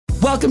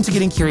Welcome to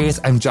Getting Curious.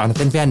 I'm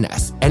Jonathan Van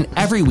Ness, and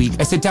every week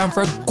I sit down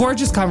for a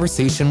gorgeous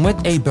conversation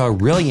with a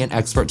brilliant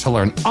expert to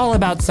learn all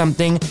about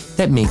something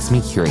that makes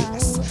me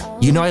curious.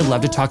 You know I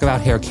love to talk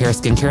about hair care,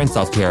 skincare, and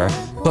self-care,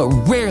 but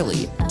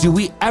rarely do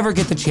we ever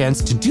get the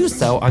chance to do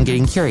so on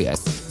Getting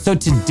Curious. So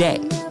today,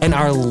 in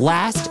our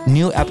last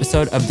new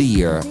episode of the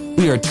year,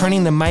 we are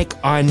turning the mic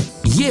on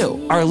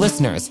you, our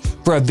listeners,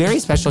 for a very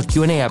special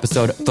Q&A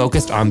episode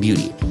focused on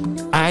beauty.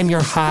 I'm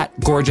your hot,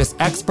 gorgeous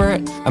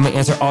expert. I'm gonna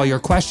answer all your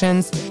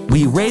questions.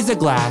 We raise a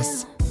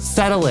glass,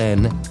 settle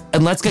in,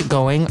 and let's get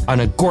going on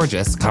a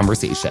gorgeous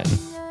conversation.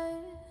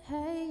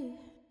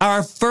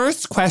 Our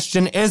first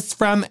question is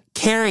from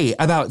Carrie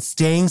about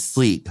staying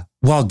sleek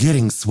while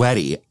getting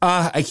sweaty.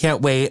 I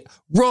can't wait.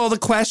 Roll the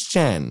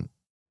question.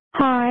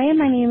 Hi,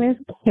 my name is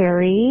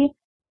Carrie,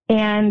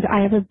 and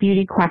I have a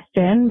beauty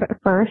question. But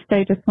first,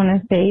 I just want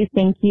to say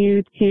thank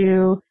you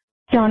to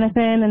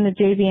Jonathan and the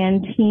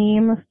JVN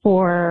team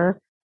for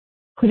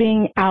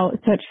putting out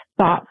such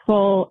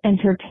thoughtful,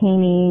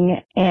 entertaining,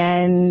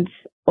 and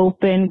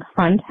open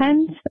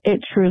content.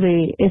 It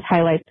truly is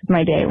highlights of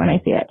my day when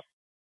I see it.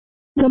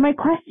 So my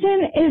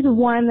question is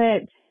one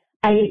that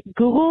I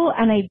Google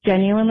and I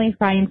genuinely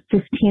find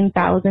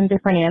 15,000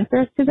 different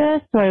answers to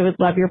this. So I would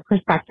love your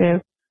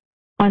perspective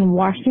on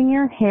washing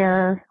your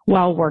hair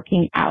while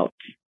working out.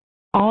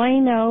 All I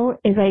know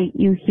is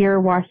you hear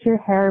wash your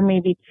hair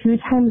maybe 2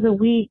 times a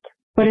week,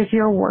 but if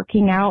you're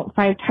working out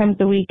 5 times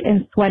a week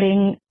and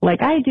sweating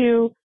like I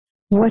do,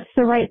 what's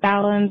the right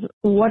balance?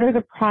 What are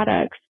the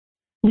products?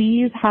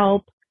 Please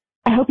help.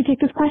 I hope you take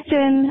this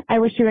question. I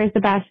wish you guys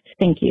the best.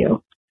 Thank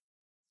you.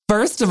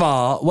 First of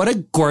all, what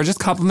a gorgeous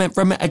compliment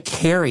from a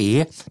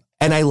Carrie.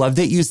 And I love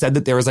that you said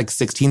that there was like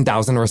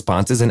 16,000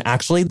 responses. And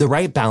actually, the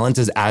right balance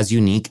is as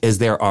unique as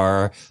there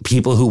are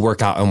people who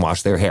work out and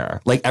wash their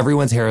hair. Like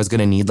everyone's hair is going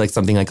to need like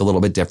something like a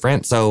little bit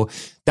different. So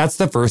that's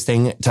the first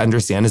thing to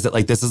understand is that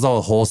like this is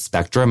a whole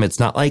spectrum. It's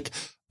not like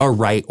a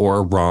right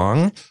or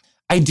wrong.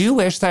 I do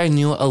wish that I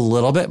knew a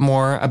little bit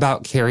more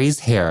about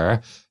Carrie's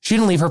hair. She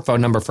didn't leave her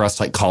phone number for us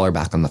to like call her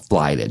back on the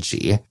fly, did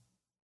she?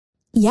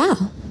 Yeah,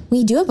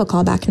 we do have a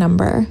callback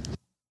number.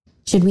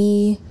 Should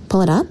we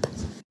pull it up?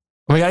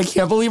 Oh my God, I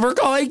can't believe we're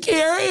calling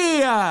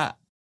Carrie.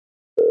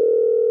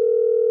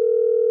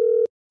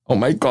 Oh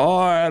my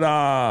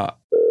God.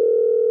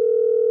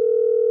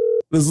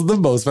 This is the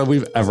most fun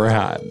we've ever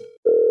had.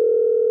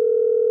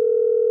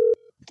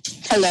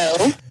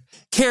 Hello.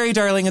 Carrie,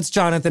 darling, it's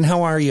Jonathan.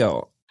 How are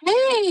you?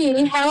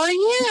 Hey, how are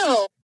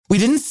you? We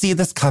didn't see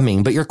this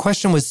coming, but your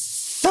question was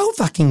so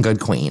fucking good,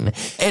 Queen.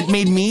 It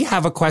made me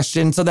have a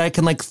question so that I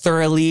can like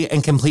thoroughly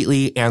and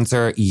completely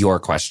answer your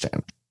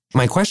question.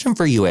 My question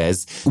for you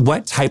is,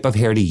 what type of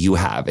hair do you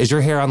have? Is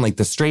your hair on like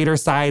the straighter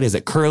side? Is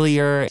it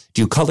curlier?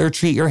 Do you color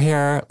treat your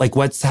hair? Like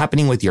what's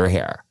happening with your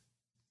hair?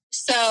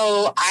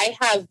 So I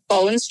have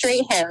bone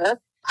straight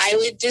hair. I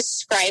would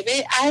describe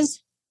it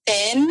as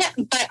thin,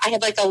 but I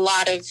have like a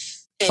lot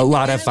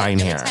of fine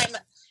hair.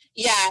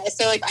 Yeah.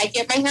 So like I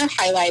get my hair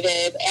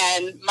highlighted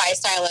and my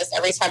stylist,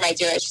 every time I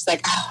do it, she's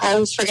like, oh, I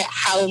always forget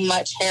how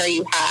much hair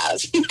you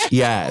have.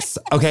 Yes.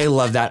 Okay. I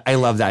love that. I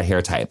love that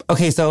hair type.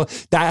 Okay. So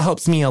that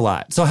helps me a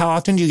lot. So how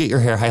often do you get your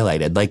hair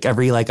highlighted? Like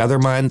every like other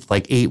month,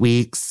 like 8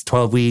 weeks,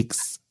 12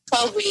 weeks?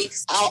 12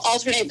 weeks. I'll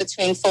alternate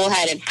between full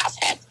head and half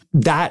head.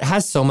 That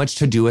has so much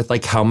to do with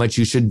like how much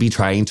you should be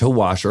trying to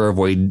wash or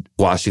avoid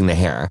washing the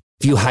hair.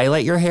 If you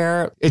highlight your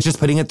hair, it's just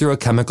putting it through a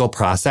chemical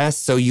process.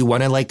 So you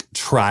want to like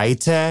try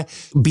to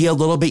be a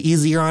little bit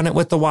easier on it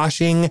with the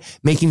washing,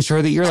 making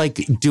sure that you're like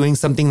doing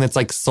something that's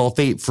like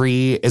sulfate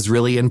free is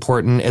really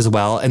important as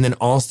well. And then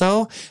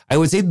also I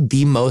would say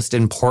the most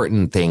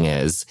important thing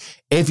is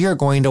if you're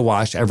going to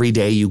wash every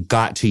day, you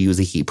got to use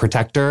a heat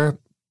protector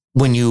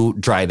when you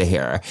dry the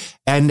hair.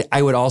 And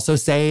I would also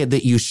say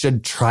that you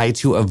should try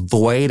to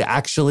avoid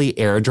actually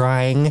air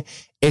drying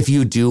if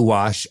you do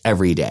wash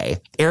every day.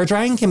 Air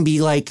drying can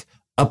be like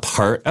a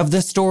part of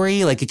the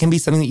story. Like it can be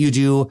something that you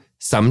do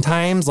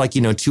sometimes, like,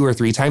 2 or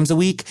 3 times a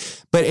week.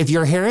 But if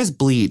your hair is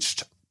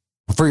bleached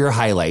for your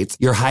highlights,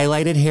 your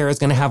highlighted hair is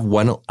going to have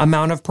one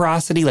amount of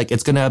porosity, like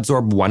it's going to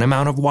absorb one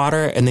amount of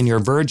water. And then your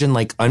virgin,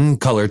 like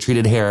uncolor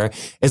treated hair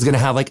is going to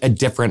have like a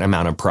different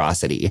amount of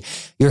porosity.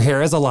 Your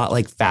hair is a lot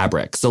like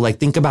fabric. So like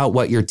think about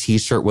what your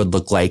t-shirt would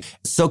look like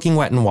soaking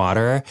wet in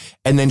water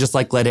and then just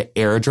like let it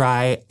air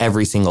dry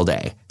every single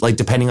day. Like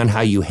depending on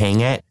how you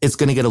hang it, it's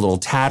going to get a little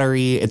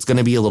tattery. It's going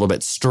to be a little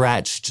bit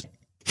stretched.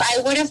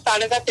 I would have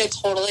thought of it the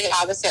totally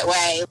opposite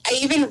way. I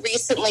even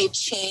recently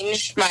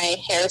changed my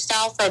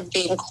hairstyle from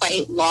being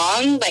quite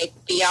long, like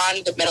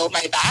beyond the middle of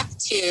my back,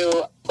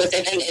 to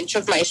within an inch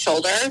of my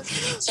shoulder.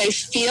 So I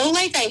feel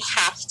like I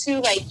have to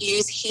like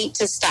use heat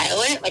to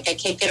style it. Like I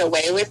can't get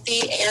away with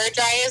the air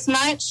dry as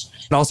much.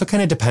 It also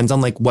kind of depends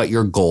on like what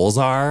your goals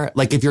are.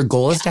 Like if your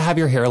goal is to have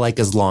your hair like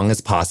as long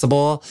as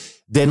possible,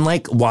 then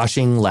like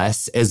washing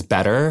less is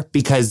better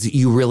because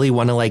you really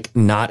want to like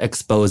not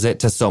expose it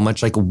to so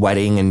much like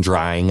wetting and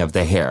drying of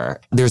the hair.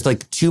 There's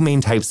like two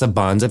main types of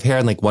bonds of hair.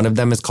 And like one of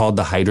them is called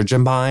the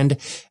hydrogen bond.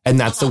 And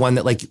that's the one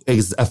that like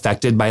is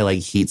affected by like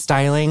heat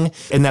styling.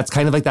 And that's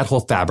kind of like that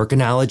whole fabric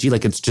analogy.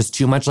 Like it's just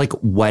too much like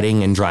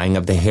wetting and drying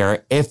of the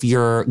hair if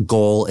your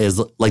goal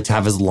is like to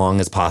have as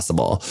long as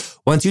possible.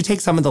 Once you take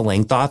some of the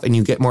length off and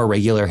you get more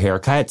regular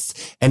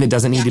haircuts and it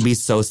doesn't need to be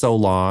so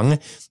long,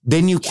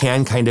 then you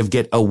can kind of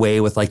get away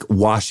with like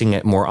washing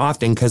it more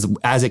often because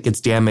as it gets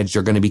damaged,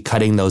 you're going to be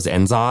cutting those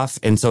ends off.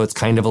 And so it's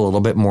kind of a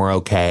little bit more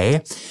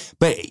okay.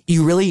 But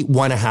you really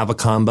want to have a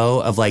combo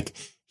of like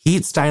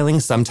heat styling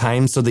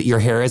sometimes so that your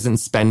hair isn't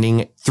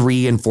spending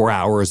 3 and 4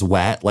 hours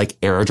wet, like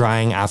air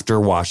drying after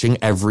washing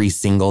every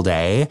single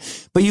day.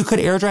 But you could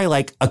air dry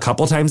like a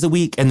couple times a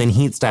week and then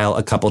heat style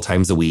a couple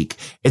times a week.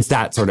 It's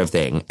that sort of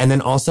thing. And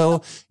then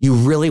also you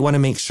really want to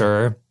make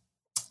sure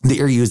that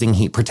you're using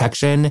heat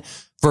protection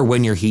for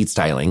when you're heat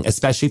styling,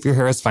 especially if your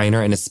hair is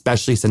finer and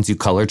especially since you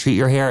color treat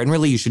your hair. And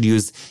really you should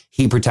use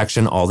heat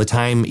protection all the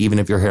time, even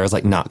if your hair is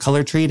like not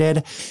color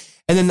treated.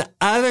 And then the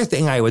other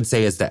thing I would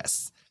say is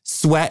this: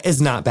 sweat is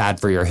not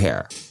bad for your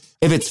hair.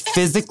 If it's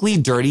physically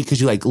dirty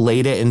because you like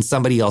laid it in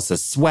somebody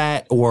else's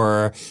sweat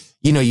or,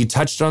 you know, you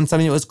touched on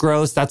something that was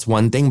gross, that's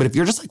one thing. But if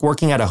you're just like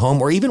working out at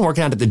home or even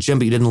working out at the gym,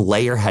 but you didn't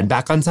lay your head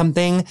back on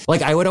something,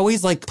 like I would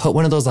always like put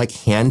one of those like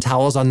hand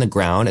towels on the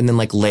ground and then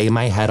like lay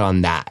my head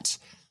on that.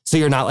 So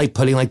you're not like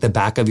putting like the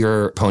back of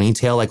your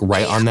ponytail like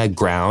right on the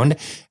ground.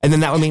 And then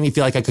that would make me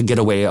feel like I could get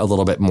away a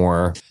little bit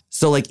more.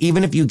 So like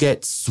even if you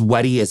get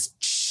sweaty as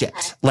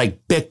shit,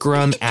 like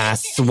Bikram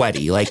ass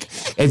sweaty, like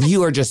if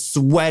you are just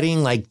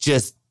sweating like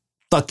just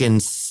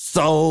fucking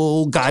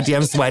so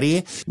goddamn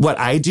sweaty, what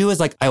I do is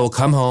like I will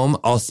come home,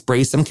 I'll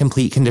spray some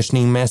complete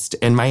conditioning mist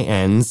in my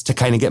ends to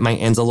kind of get my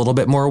ends a little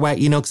bit more wet,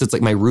 you know, because it's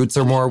like my roots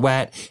are more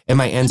wet and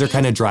my ends are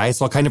kind of dry.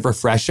 So I'll kind of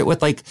refresh it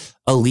with like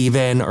a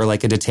leave-in or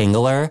like a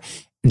detangler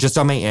just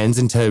on my ends,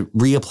 and to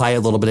reapply a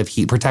little bit of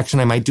heat protection.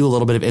 I might do a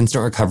little bit of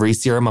instant recovery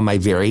serum on my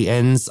very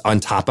ends on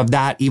top of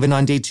that, even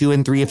on day 2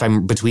 and 3 if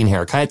I'm between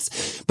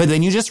haircuts. But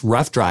then you just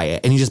rough dry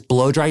it and you just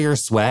blow dry your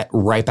sweat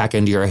right back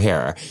into your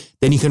hair.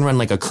 Then you can run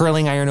like a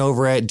curling iron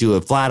over it, do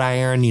a flat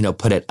iron, you know,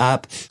 put it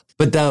up.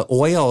 But the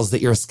oils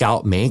that your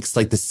scalp makes,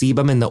 like the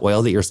sebum and the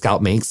oil that your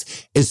scalp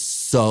makes, is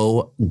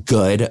so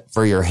good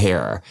for your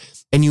hair.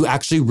 And you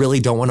actually really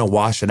don't want to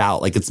wash it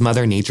out. Like it's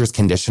Mother Nature's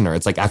conditioner.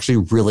 It's like actually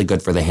really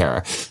good for the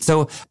hair.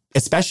 So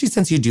especially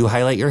since you do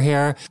highlight your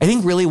hair, I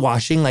think really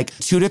washing like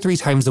 2 to 3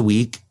 times a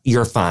week,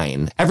 you're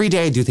fine. Every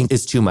day I do think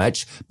is too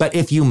much, but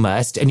if you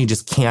must and you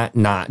just can't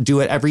not do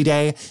it every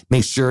day,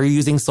 make sure you're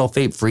using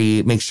sulfate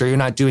free, make sure you're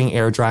not doing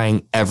air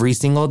drying every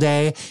single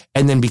day.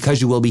 And then because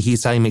you will be heat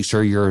styling, make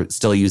sure you're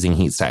still using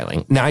heat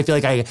styling. Now I feel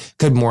like I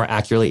could more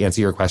accurately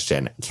answer your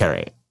question,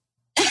 Carrie.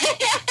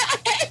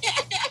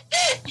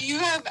 You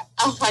have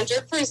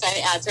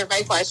 100% answered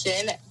my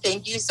question.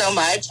 Thank you so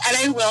much. And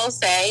I will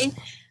say,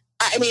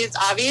 I mean, it's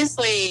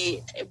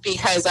obviously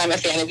because I'm a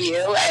fan of you,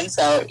 and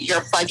so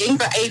you're plugging,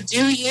 but I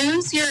do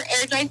use your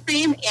air dry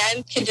cream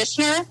and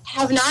conditioner.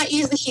 Have not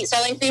used the heat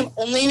styling cream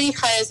only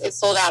because it's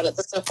sold out at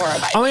the Sephora.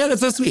 Oh my God,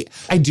 that's so sweet.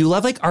 I do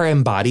love like our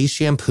Embody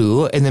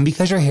shampoo. And then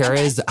because your hair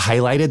is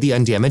highlighted, the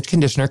Undamaged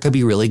conditioner could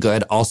be really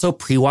good. Also,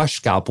 pre-wash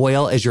scalp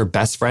oil is your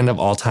best friend of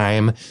all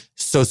time.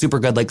 So super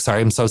good. Like, sorry,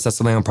 I'm so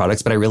obsessed with my own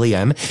products, but I really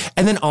am.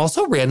 And then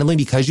also randomly,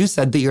 because you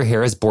said that your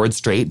hair is board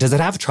straight, does it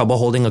have trouble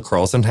holding a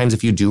curl sometimes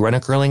if you do run a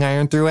curling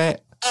iron through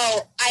it?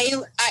 Oh,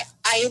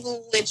 I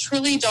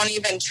literally don't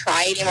even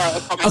try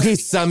anymore. Okay,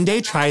 someday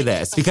try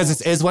this because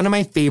this is one of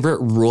my favorite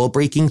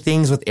rule-breaking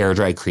things with air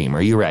dry cream.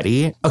 Are you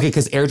ready? Okay,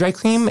 because air dry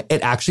cream,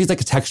 it actually is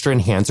like a texture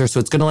enhancer, so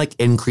it's going to like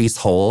increase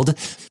hold.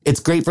 It's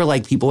great for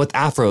like people with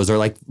afros or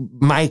like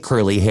my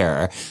curly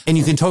hair. And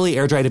you can totally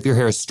air dry it if your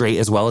hair is straight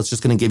as well. It's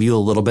just going to give you a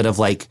little bit of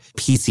like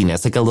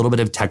pieciness, like a little bit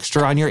of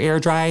texture on your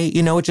air dry,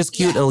 you know, which is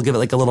cute. Yeah. It'll give it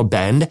like a little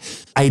bend.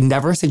 I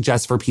never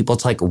suggest for people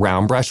to like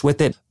round brush with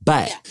it,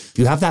 but if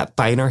you have that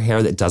finer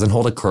hair that doesn't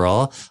hold a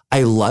curl,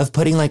 I love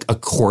putting like a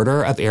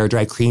quarter of air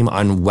dry cream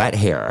on wet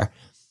hair.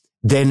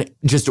 Then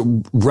just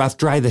rough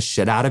dry the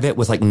shit out of it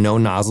with like no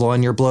nozzle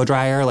on your blow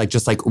dryer. Like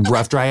just like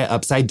rough dry it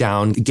upside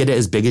down, get it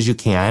as big as you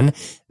can,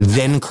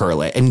 then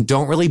curl it. And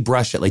don't really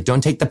brush it. Like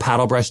don't take the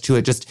paddle brush to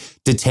it. Just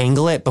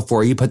detangle it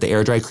before you put the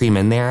air dry cream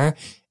in there.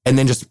 And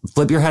then just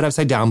flip your head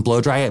upside down, blow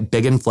dry it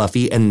big and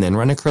fluffy, and then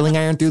run a curling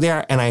iron through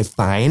there. And I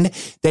find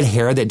that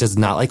hair that does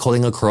not like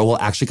holding a curl will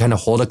actually kind of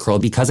hold a curl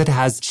because it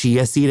has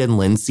chia seed and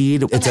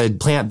linseed. It's a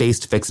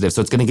plant-based fixative, so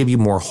it's going to give you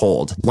more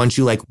hold. Once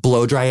you like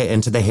blow dry it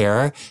into the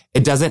hair,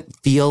 it doesn't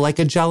feel like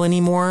a gel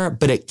anymore,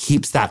 but it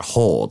keeps that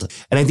hold.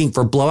 And I think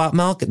for blowout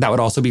milk, that would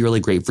also be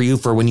really great for you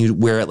for when you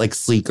wear it like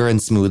sleeker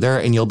and smoother,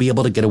 and you'll be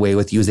able to get away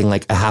with using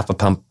like a half a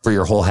pump for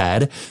your whole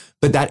head.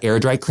 But that air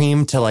dry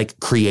cream to like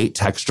create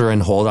texture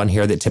and hold on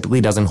hair that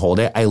typically doesn't hold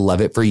it, I love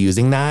it for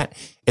using that.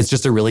 It's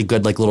just a really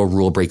good like little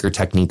rule breaker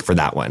technique for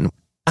that one.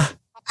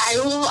 I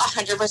will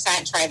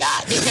 100% try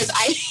that because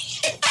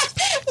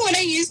what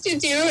I used to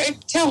do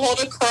to hold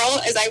a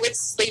curl is I would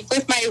sleep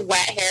with my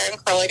wet hair in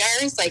curling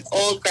irons, like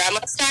old grandma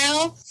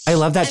style. I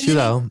love that too,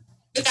 though.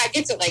 But that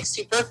gets it like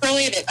super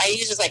curly, and I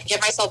usually just like give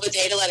myself a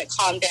day to let it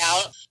calm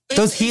down. But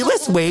those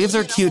heatless waves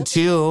are cute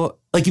too.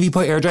 Like if you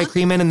put air dry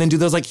cream in and then do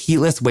those like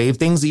heatless wave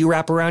things that you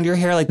wrap around your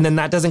hair, like then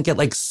that doesn't get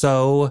like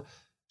so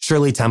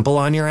Shirley Temple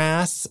on your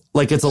ass.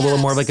 Like it's a little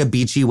more of like a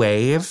beachy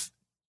wave.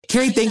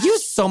 Carrie, thank you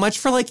so much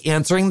for like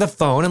answering the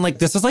phone. And like,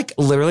 this was like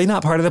literally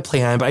not part of the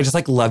plan, but I just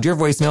like loved your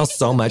voicemail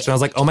so much. And I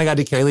was like, oh my God,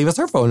 did Carrie leave us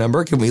her phone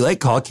number? Can we like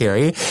call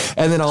Carrie?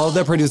 And then all of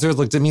the producers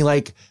looked at me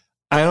like,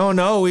 I don't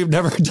know. We've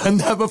never done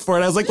that before.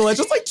 And I was like, well, let's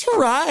just like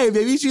try.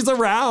 Maybe she's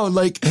around.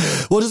 Like,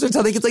 we'll just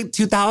pretend like it's like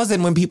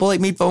 2000 when people like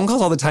made phone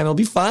calls all the time. It'll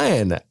be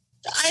fun.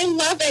 I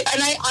love it.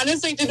 And I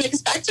honestly didn't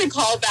expect to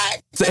call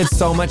back. It's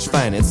so much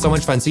fun. It's so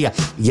much fun. So yeah,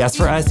 yes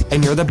for us.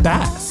 And you're the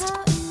best.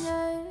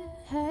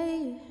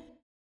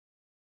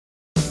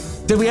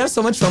 Did we have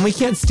so much fun? We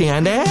can't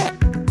stand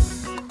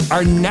it.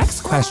 Our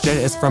next question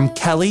is from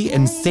Kelly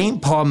in St.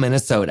 Paul,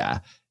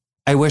 Minnesota.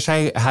 I wish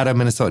I had a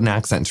Minnesotan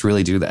accent to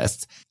really do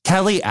this.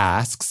 Kelly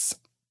asks,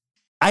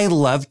 I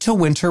love to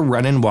winter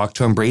run and walk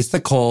to embrace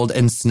the cold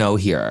and snow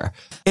here.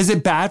 Is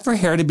it bad for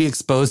hair to be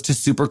exposed to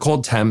super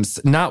cold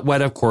temps? Not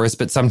wet, of course,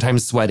 but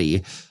sometimes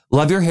sweaty.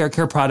 Love your hair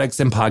care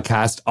products and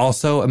podcast.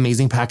 Also,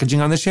 amazing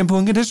packaging on the shampoo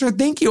and conditioner.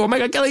 Thank you. Oh my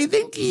God, Kelly.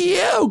 Thank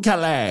you,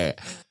 Kelly.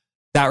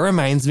 That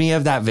reminds me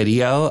of that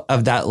video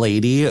of that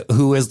lady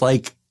who was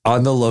like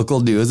on the local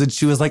news and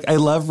she was like, I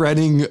love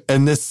running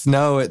in the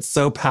snow. It's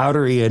so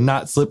powdery and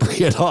not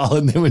slippery at all.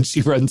 And then when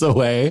she runs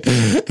away,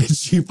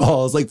 she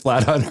falls like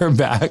flat on her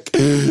back.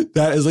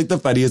 That is like the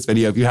funniest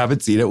video. If you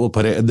haven't seen it, we'll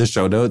put it in the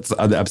show notes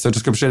on the episode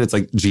description. It's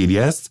like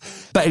genius.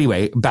 But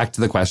anyway, back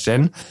to the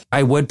question.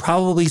 I would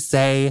probably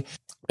say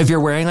if you're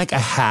wearing like a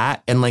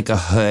hat and like a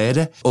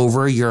hood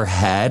over your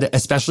head,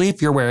 especially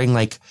if you're wearing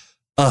like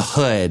a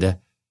hood,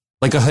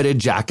 like a hooded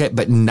jacket,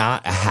 but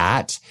not a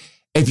hat.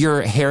 If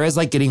your hair is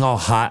like getting all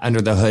hot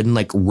under the hood and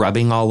like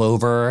rubbing all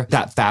over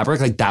that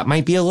fabric, like that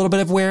might be a little bit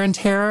of wear and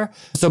tear.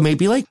 So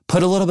maybe like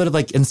put a little bit of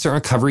like instant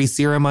recovery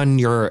serum on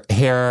your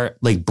hair,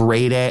 like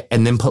braid it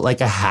and then put like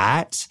a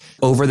hat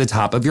over the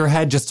top of your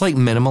head just to like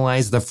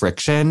minimalize the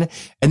friction.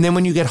 And then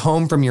when you get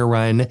home from your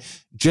run,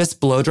 just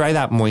blow dry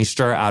that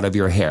moisture out of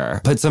your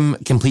hair. Put some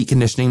complete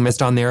conditioning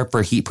mist on there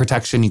for heat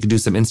protection. You could do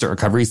some instant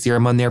recovery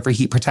serum on there for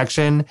heat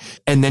protection.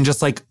 And then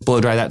just like blow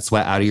dry that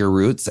sweat out of your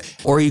roots.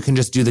 Or you can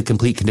just do the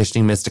complete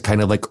conditioning mist to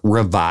kind of like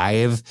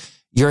revive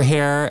your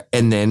hair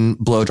and then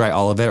blow dry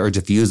all of it or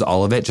diffuse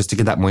all of it just to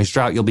get that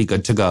moisture out. You'll be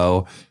good to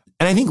go.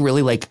 And I think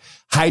really like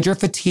hydro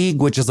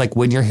fatigue, which is like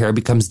when your hair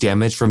becomes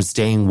damaged from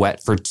staying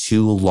wet for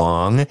too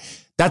long.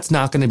 That's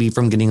not going to be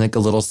from getting like a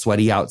little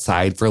sweaty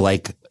outside for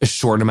like a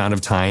short amount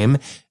of time.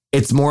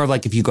 It's more of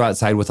like if you go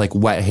outside with like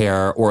wet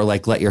hair or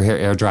like let your hair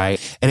air dry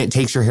and it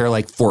takes your hair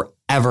like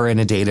forever in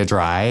a day to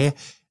dry,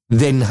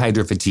 then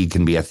hydro fatigue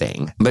can be a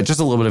thing. But just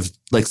a little bit of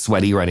like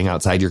sweaty running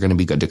outside, you're going to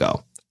be good to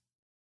go.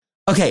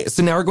 Okay,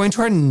 so now we're going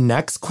to our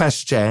next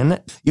question.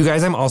 You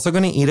guys, I'm also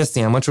going to eat a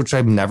sandwich, which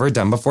I've never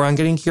done before on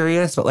Getting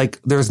Curious, but like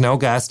there's no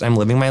guest. I'm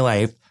living my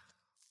life.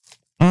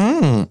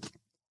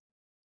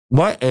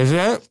 What is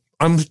it?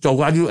 I'm so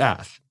glad you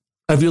asked.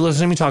 If you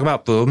listen to me talk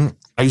about food,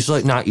 I used to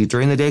like not eat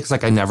during the day because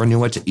like I never knew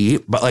what to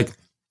eat. But like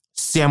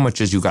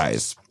sandwiches, you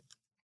guys.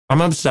 I'm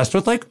obsessed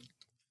with like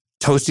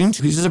toasting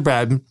 2 pieces of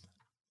bread.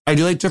 I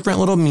do like different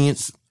little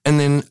meats. And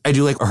then I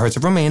do like hearts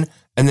of romaine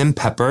and then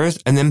peppers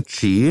and then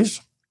cheese.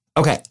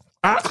 Okay.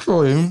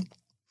 Actually,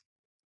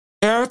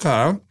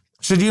 Erica,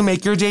 should you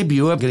make your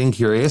debut of Getting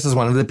Curious as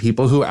one of the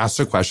people who asked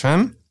a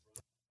question?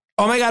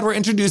 Oh my God, we're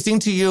introducing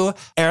to you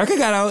Erica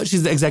Gatto.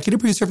 She's the executive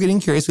producer of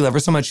Getting Curious. We love her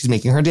so much. She's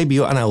making her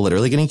debut on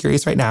Literally Getting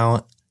Curious right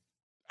now.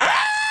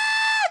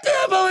 I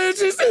can't believe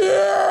she's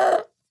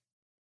here.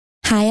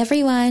 Hi,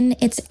 everyone.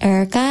 It's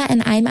Erica,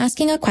 and I'm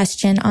asking a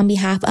question on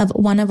behalf of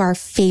one of our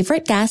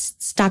favorite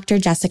guests, Dr.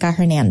 Jessica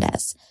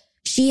Hernandez.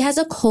 She has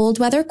a cold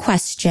weather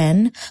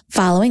question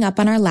following up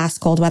on our last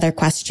cold weather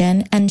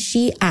question, and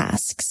she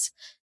asks,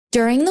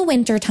 during the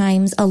winter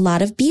times, a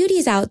lot of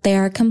beauties out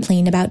there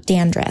complain about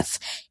dandruff.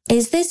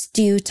 Is this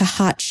due to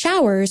hot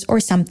showers or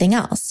something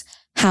else?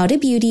 How do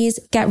beauties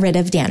get rid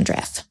of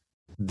dandruff?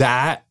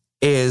 That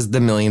is the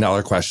 $1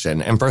 million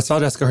question. And first of all,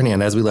 Jessica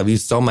Hernandez, we love you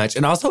so much.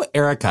 And also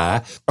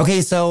Erica.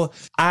 Okay, so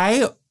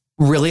I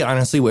really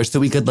honestly wish that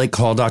we could like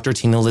call Dr.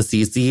 Tina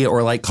Lasisi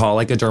or like call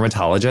like a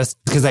dermatologist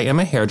because I am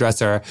a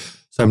hairdresser.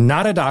 So I'm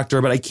not a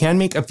doctor, but I can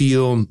make a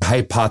few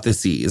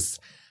hypotheses.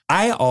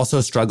 I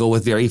also struggle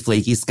with very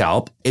flaky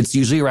scalp. It's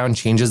usually around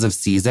changes of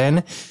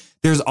season.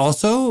 There's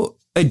also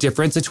a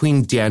difference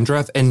between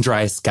dandruff and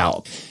dry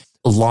scalp.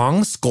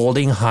 Long,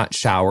 scalding hot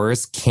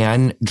showers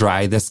can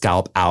dry the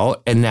scalp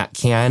out, and that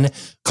can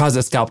cause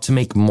the scalp to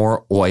make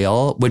more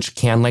oil, which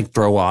can like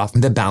throw off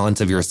the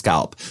balance of your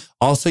scalp.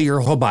 Also, your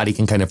whole body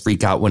can kind of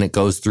freak out when it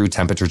goes through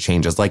temperature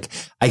changes. Like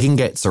I can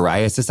get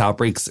psoriasis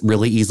outbreaks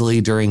really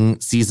easily during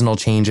seasonal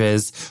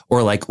changes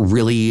or like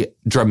really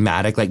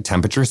dramatic like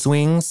temperature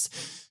swings.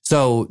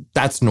 So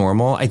that's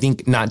normal. I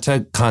think not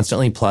to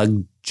constantly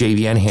plug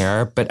JVN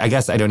hair, but I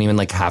guess I don't even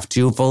like have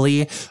to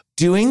fully.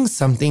 Doing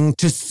something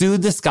to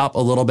soothe the scalp a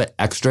little bit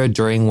extra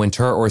during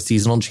winter or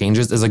seasonal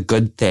changes is a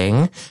good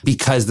thing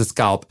because the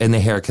scalp and the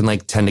hair can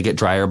like tend to get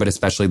drier, but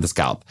especially the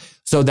scalp.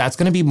 So that's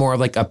going to be more of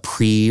like a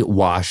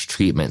pre-wash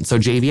treatment. So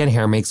JVN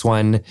Hair makes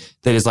one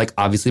that is like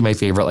obviously my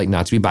favorite, like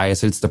not to be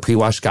biased. It's the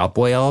pre-wash scalp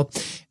oil,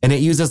 and it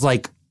uses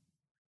like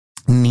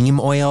neem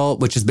oil,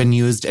 which has been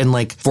used in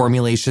like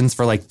formulations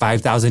for like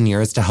 5,000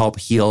 years to help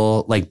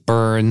heal like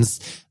burns,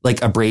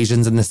 like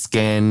abrasions in the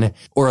skin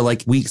or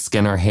like weak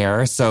skin or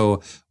hair.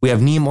 So we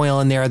have neem oil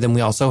in there. Then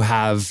we also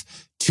have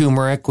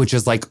turmeric, which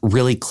is like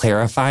really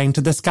clarifying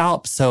to the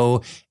scalp.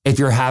 So if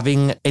you're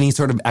having any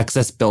sort of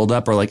excess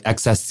buildup or like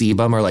excess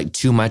sebum or like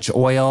too much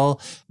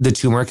oil, the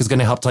turmeric is going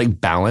to help to like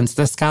balance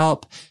the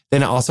scalp.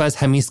 Then it also has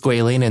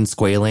hemisqualane and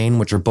squalane,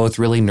 which are both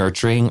really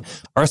nurturing.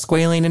 Our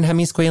squalane and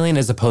hemisqualane,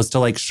 as opposed to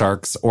like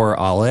sharks or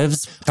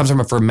olives, comes from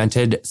a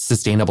fermented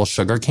sustainable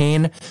sugar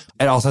cane.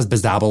 It also has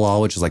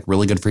bisabolol, which is like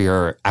really good for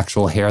your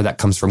actual hair. That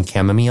comes from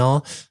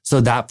chamomile. So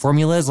that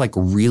formula is like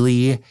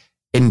really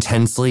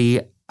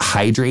intensely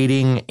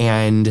hydrating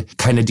and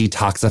kind of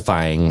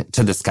detoxifying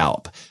to the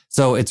scalp.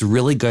 So it's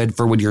really good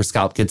for when your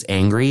scalp gets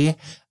angry.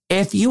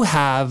 If you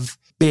have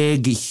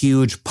big,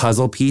 huge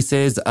puzzle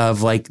pieces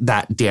of like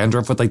that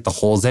dandruff with like the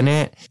holes in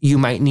it, you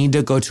might need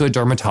to go to a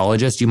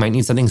dermatologist. You might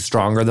need something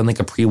stronger than like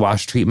a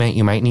pre-wash treatment.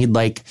 You might need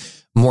like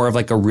more of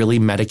like a really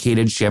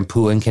medicated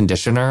shampoo and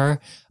conditioner,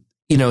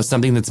 you know,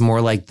 something that's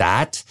more like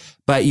that.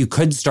 But you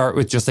could start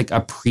with just like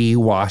a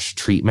pre-wash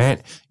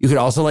treatment. You could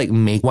also like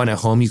make one at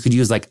home. You could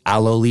use like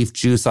aloe leaf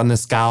juice on the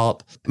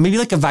scalp, maybe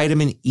like a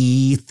vitamin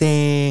E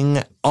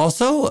thing.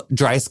 Also,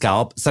 dry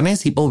scalp.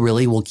 Sometimes people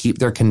really will keep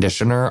their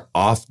conditioner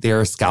off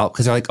their scalp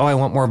because they're like, oh, I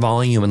want more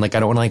volume and like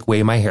I don't want to like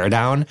weigh my hair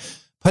down.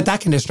 Put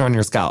that conditioner on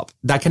your scalp.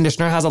 That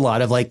conditioner has a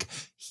lot of like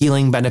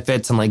healing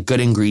benefits and like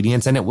good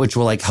ingredients in it, which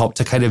will like help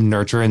to kind of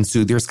nurture and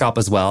soothe your scalp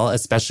as well,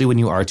 especially when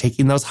you are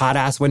taking those hot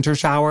ass winter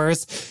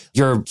showers.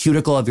 Your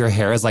cuticle of your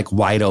hair is like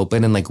wide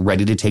open and like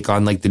ready to take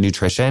on like the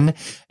nutrition.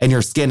 And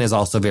your skin is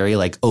also very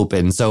like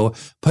open. So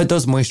put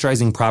those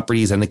moisturizing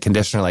properties and the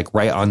conditioner like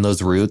right on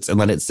those roots and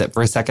let it sit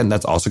for a second.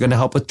 That's also going to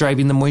help with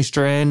driving the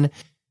moisture in.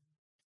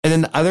 And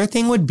then the other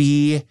thing would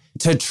be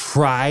to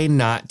try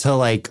not to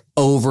like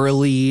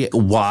overly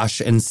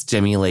wash and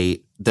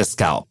stimulate the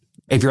scalp.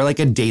 If you're like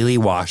a daily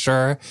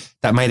washer,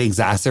 that might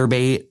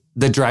exacerbate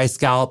the dry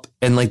scalp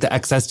and like the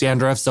excess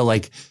dandruff. So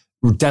like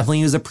definitely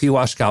use a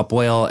pre-wash scalp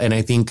oil. And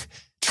I think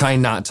try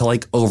not to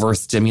like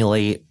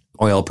overstimulate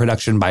oil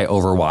production by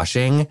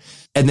overwashing.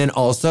 And then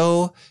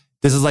also,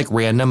 this is like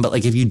random, but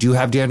like if you do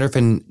have dandruff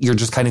and you're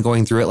just kind of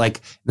going through it,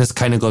 like this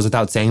kind of goes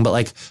without saying, but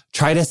like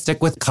try to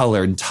stick with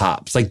colored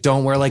tops. Like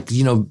don't wear like,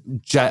 you know,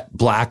 jet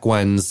black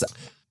ones.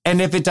 And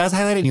if it does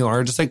highlight it and you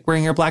are just like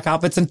wearing your black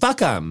outfits, and fuck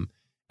them.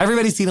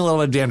 Everybody's seen a little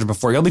bit of dandruff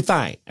before. You'll be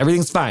fine.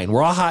 Everything's fine.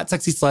 We're all hot,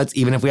 sexy sluts.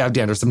 Even if we have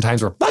dandruff,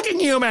 sometimes we're fucking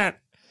human.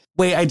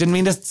 Wait, I didn't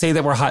mean to say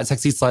that we're hot,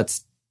 sexy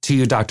sluts to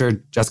you,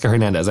 Dr. Jessica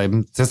Hernandez.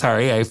 I'm so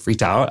sorry. I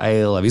freaked out.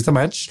 I love you so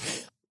much.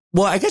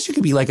 Well, I guess you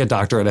could be like a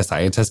doctor and a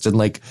scientist and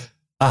like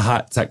a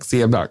hot,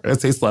 sexy, I'm not going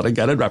to say slut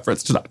again in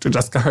reference to Dr.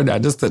 Jessica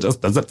Hernandez. That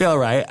just doesn't feel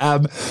right.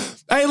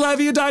 I love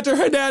you, Dr.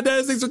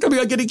 Hernandez. Thanks for coming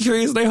on Getting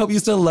Curious. And I hope you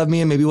still love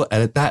me. And maybe we'll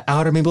edit that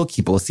out or maybe we'll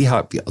keep it. We'll see how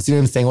it feels. You know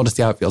what I'm saying? We'll just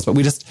see how it feels. But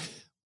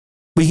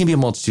we can be a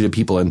multitude of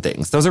people and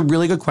things. That was a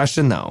really good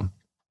question, though.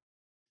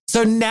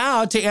 So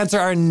now to answer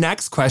our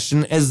next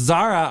question is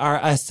Zara, our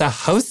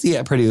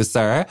associate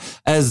producer,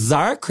 as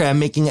Zara Krim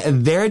making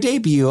their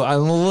debut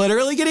on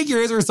Literally Getting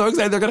Curious. We're so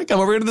excited they're going to come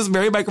over into this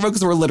very microphone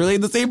because we're literally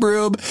in the same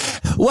room.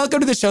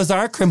 Welcome to the show,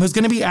 Zara Krim, who's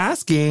going to be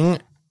asking.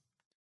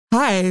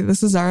 Hi,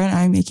 this is Zara and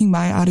I'm making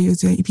my audio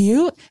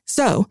debut.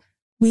 So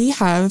we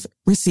have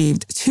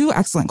received 2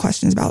 excellent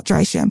questions about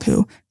dry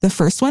shampoo. The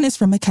first one is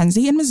from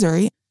Mackenzie in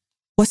Missouri.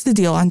 What's the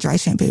deal on dry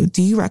shampoo?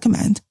 Do you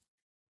recommend?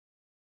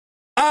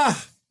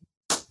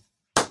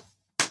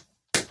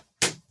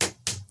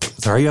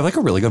 Sorry, you have like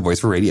a really good voice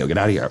for radio. Get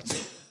out of here.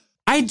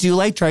 I do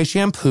like dry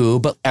shampoo,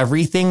 but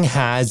everything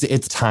has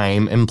its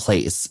time and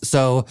place.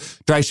 So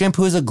dry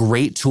shampoo is a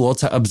great tool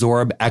to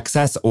absorb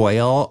excess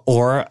oil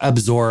or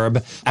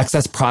absorb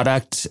excess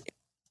product.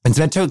 It's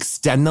meant to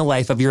extend the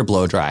life of your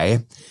blow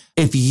dry.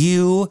 If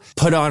you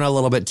put on a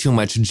little bit too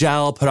much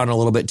gel, put on a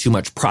little bit too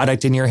much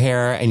product in your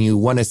hair, and you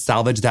want to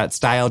salvage that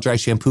style, dry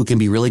shampoo can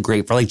be really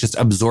great for like just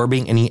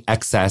absorbing any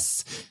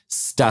excess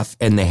stuff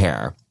in the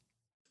hair.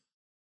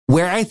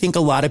 Where I think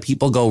a lot of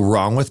people go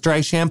wrong with dry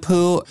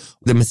shampoo,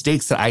 the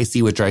mistakes that I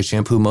see with dry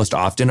shampoo most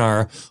often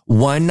are,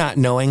 one, not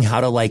knowing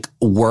how to like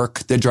work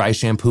the dry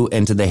shampoo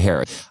into the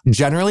hair.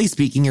 Generally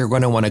speaking, you're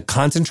going to want to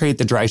concentrate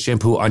the dry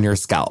shampoo on your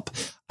scalp.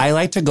 I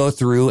like to go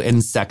through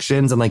in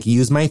sections and like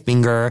use my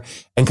finger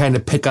and kind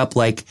of pick up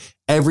like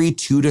every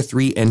 2 to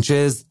 3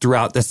 inches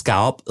throughout the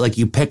scalp. Like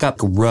you pick up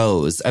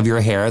rows of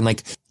your hair and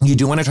like you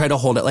do want to try to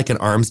hold it like an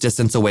arm's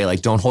distance away.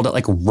 Like don't hold it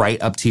like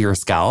right up to your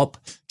scalp.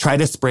 Try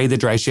to spray the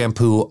dry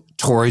shampoo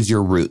towards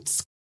your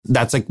roots.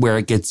 That's like where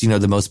it gets, you know,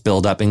 the most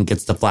buildup and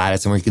gets the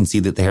flattest and where you can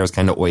see that the hair is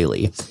kind of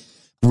oily.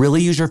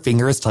 Really use your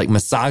fingers to like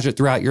massage it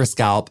throughout your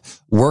scalp,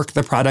 work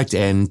the product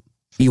in.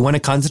 You want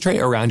to concentrate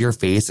around your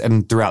face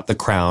and throughout the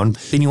crown.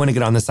 Then you want to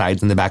get on the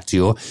sides and the back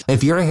too.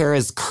 If your hair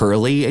is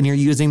curly and you're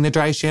using the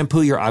dry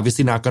shampoo, you're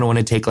obviously not going to want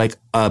to take like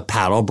a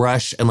paddle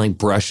brush and like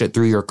brush it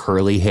through your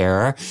curly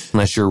hair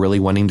unless you're really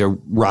wanting to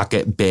rock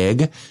it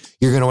big.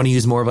 You're going to want to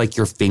use more of like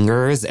your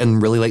fingers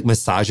and really like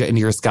massage it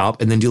into your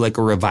scalp and then do like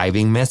a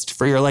reviving mist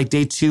for your like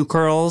day 2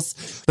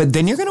 curls. But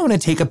then you're going to want to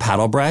take a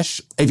paddle brush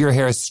if your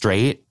hair is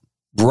straight,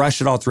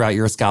 brush it all throughout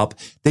your scalp.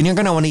 Then you're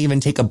going to want to even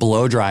take a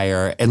blow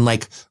dryer and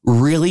like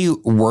really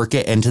work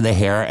it into the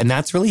hair. And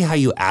that's really how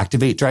you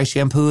activate dry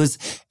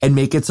shampoos and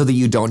make it so that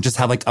you don't just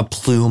have like a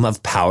plume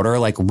of powder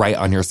like right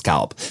on your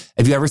scalp.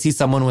 If you ever see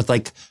someone with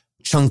like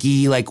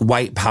chunky like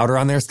white powder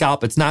on their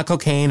scalp, it's not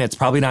cocaine. It's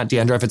probably not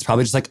dandruff. It's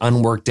probably just like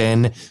unworked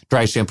in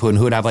dry shampoo. And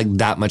who would have like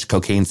that much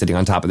cocaine sitting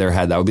on top of their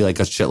head? That would be like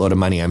a shitload of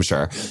money, I'm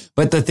sure.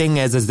 But the thing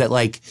is that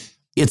like,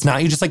 it's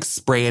not you just like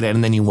spray it in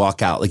and then you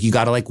walk out. Like you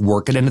got to like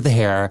work it into the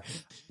hair.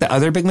 The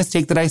other big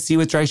mistake that I see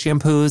with dry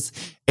shampoos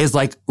is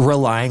like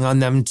relying on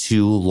them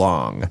too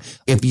long.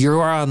 If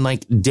you're on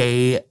like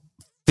day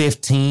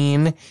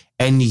 15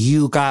 and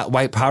you got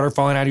white powder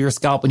falling out of your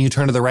scalp and you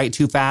turn to the right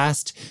too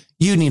fast,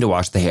 you need to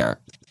wash the hair.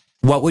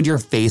 What would your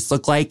face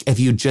look like if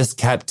you just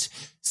kept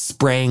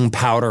spraying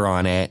powder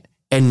on it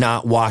and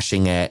not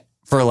washing it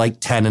for like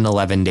 10 and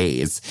 11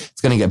 days?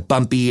 It's going to get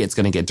bumpy. It's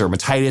going to get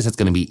dermatitis. It's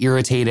going to be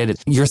irritated.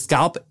 Your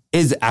scalp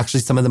is actually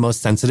some of the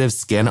most sensitive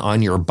skin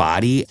on your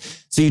body.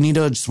 So you need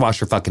to just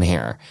wash your fucking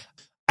hair.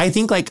 I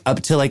think like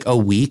up to like a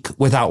week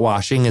without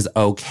washing is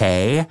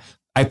okay.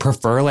 I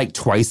prefer like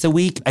twice a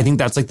week. I think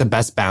that's like the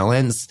best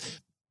balance,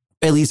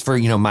 at least for,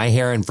 you know, my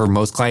hair and for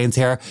most clients'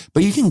 hair.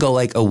 But you can go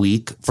like a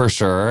week for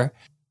sure.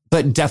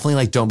 But definitely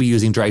like don't be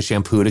using dry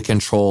shampoo to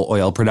control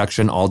oil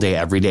production all day,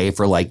 every day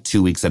for like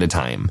 2 weeks at a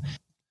time.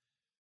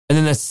 And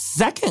then the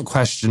second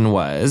question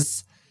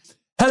was,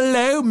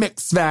 hello,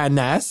 Mix Van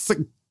Ness.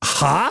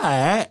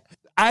 Hi.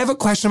 I have a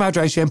question about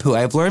dry shampoo.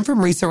 I've learned from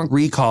recent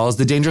recalls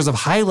the dangers of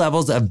high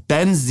levels of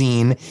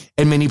benzene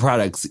in many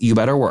products. You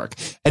better work.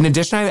 In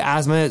addition, I have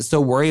asthma,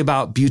 so worry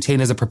about butane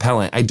as a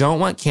propellant. I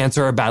don't want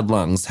cancer or bad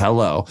lungs.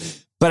 Hello.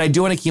 But I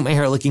do want to keep my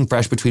hair looking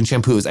fresh between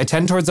shampoos. I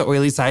tend towards the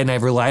oily side and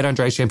I've relied on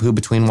dry shampoo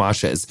between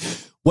washes.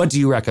 What do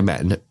you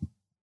recommend?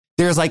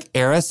 There's like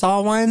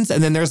aerosol ones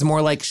and then there's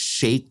more like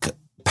shake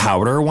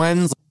powder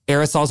ones.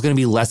 Aerosol is going to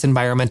be less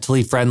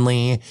environmentally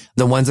friendly.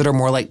 The ones that are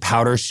more like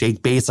powder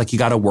shake based, like you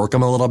got to work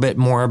them a little bit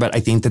more, but I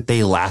think that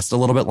they last a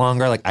little bit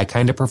longer. Like I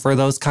kind of prefer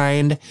those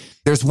kind.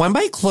 There's one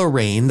by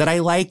Chlorane that I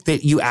like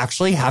that you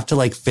actually have to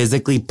like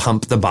physically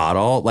pump the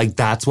bottle. Like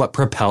that's what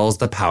propels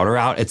the powder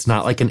out. It's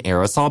not like an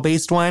aerosol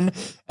based one.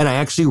 And I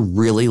actually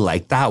really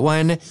like that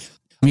one.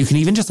 You can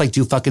even just like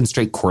do fucking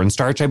straight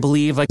cornstarch, I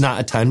believe. Like not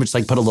a ton, but just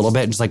like put a little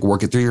bit and just like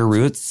work it through your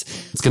roots.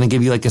 It's going to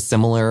give you like a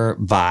similar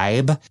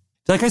vibe.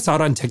 I feel like I saw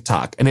it on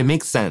TikTok and it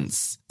makes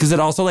sense because it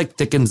also like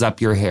thickens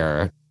up your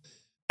hair.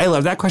 I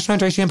love that question on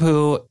dry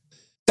shampoo.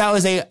 That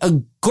was a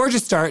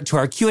gorgeous start to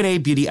our Q&A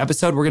beauty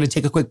episode. We're going to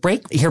take a quick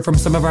break, hear from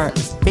some of our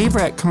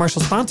favorite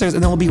commercial sponsors,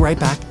 and then we'll be right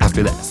back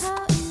after this.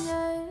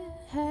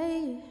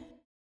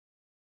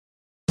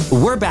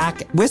 We're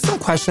back with some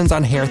questions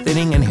on hair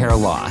thinning and hair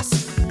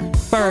loss.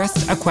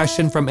 First, a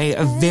question from a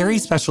very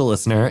special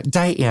listener,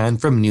 Diane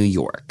from New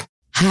York.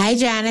 Hi,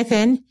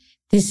 Jonathan.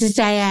 This is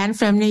Diane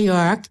from New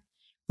York.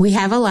 We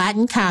have a lot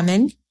in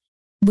common.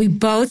 We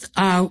both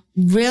are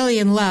really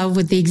in love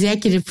with the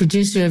executive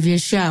producer of your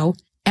show,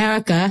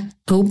 Erica,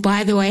 who,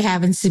 by the way,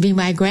 happens to be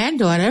my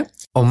granddaughter.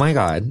 Oh, my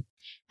God.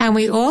 And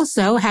we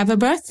also have a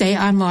birthday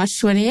on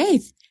March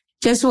 28th.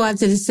 Just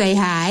wanted to say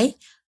hi,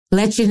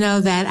 let you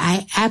know that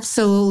I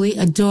absolutely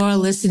adore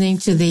listening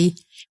to the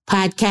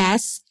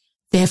podcasts.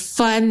 They're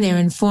fun, they're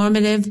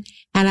informative,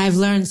 and I've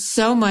learned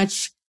so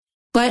much.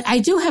 But I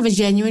do have a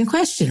genuine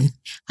question.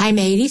 I'm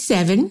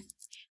 87.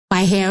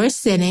 My hair is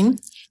thinning,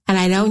 and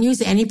I don't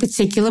use any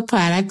particular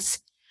products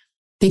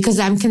because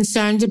I'm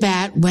concerned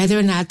about whether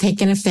or not they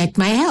can affect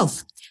my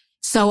health.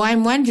 So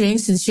I'm wondering,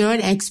 since you're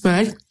an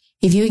expert,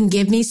 if you can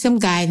give me some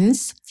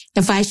guidance,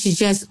 if I should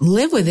just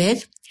live with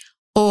it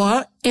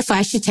or if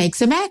I should take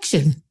some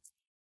action.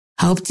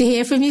 Hope to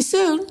hear from you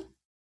soon.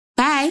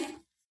 Bye.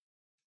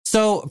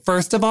 So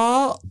first of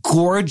all,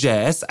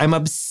 gorgeous. I'm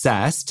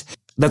obsessed.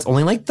 That's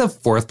only like the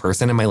 4th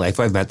person in my life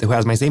who I've met who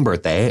has my same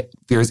birthday.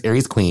 Fierce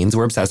Aries Queens.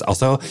 We're obsessed.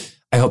 Also,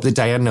 I hope that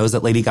Diane knows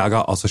that Lady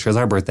Gaga also shares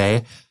our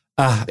birthday.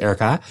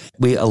 Erica,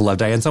 we love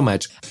Diane so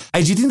much.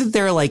 I do think that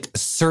there are like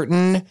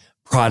certain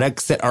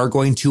products that are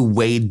going to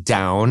weigh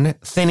down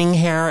thinning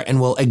hair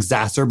and will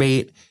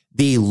exacerbate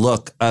the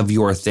look of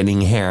your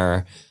thinning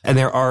hair. And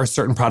there are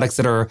certain products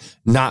that are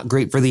not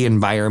great for the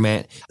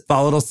environment.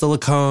 Volatile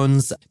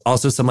silicones,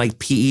 also some like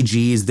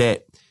PEGs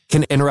that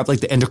can interrupt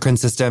like the endocrine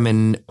system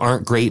and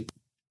aren't great.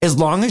 As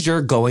long as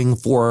you're going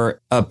for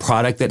a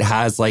product that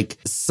has like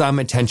some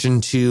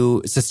attention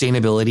to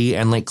sustainability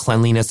and like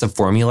cleanliness of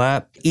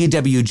formula,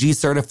 EWG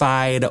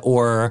certified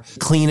or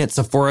Clean at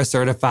Sephora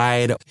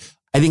certified,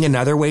 I think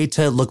another way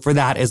to look for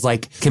that is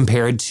like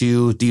compared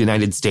to the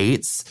United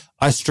States,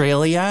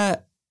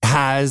 Australia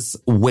has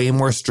way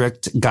more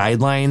strict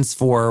guidelines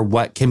for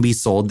what can be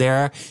sold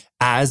there,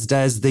 as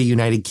does the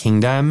United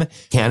Kingdom,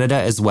 Canada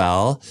as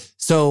well.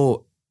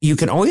 So you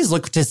can always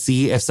look to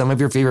see if some of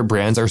your favorite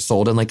brands are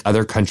sold in like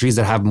other countries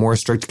that have more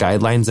strict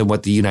guidelines than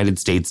what the United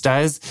States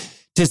does,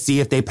 to see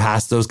if they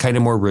pass those kind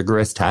of more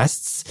rigorous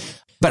tests.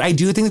 But I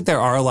do think that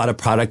there are a lot of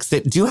products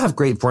that do have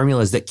great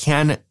formulas that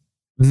can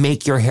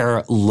make your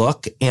hair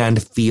look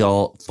and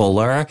feel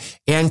fuller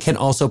and can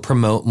also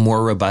promote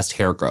more robust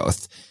hair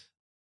growth.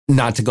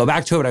 Not to go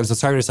back to it, but I'm so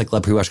sorry, I just like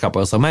love pre-wash scalp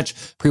oil so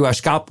much. Pre-wash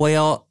scalp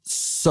oil,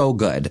 so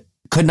good.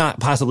 Could not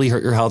possibly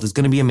hurt your health. It's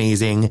going to be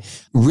amazing.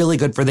 Really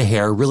good for the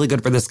hair, really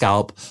good for the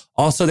scalp.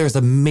 Also, there's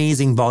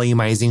amazing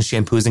volumizing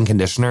shampoos and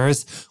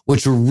conditioners,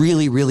 which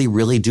really, really,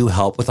 really do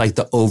help with like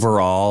the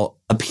overall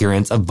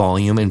appearance of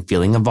volume and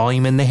feeling of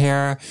volume in the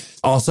hair.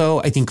 Also,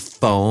 I think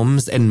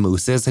foams and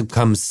mousses have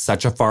come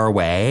such a far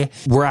way.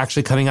 We're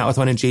actually coming out with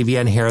one at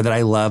JVN Hair that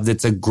I love.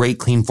 That's a great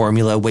clean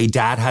formula.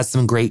 Dad has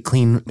some great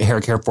clean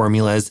hair care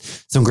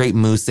formulas, some great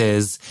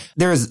mousses.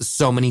 There's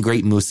so many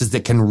great mousses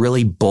that can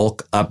really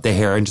bulk up the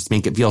hair and just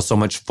make it feel so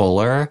much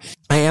fuller.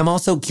 I am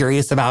also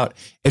curious about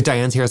if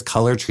Diane's hair is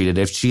color treated,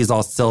 if she's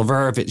all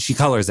silver, if she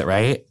colors it,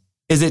 right?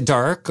 Is it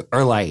dark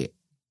or light?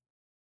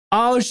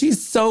 Oh,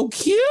 she's so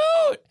cute.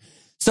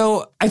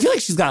 So I feel like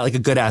she's got like a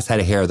good ass head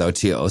of hair though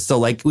too. So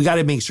like we got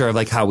to make sure of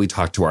like how we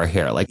talk to our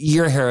hair. Like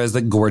your hair is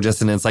like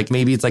gorgeous and it's like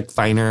maybe it's like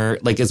finer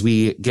like as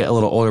we get a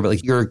little older, but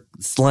like you're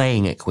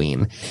slaying it,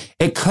 queen.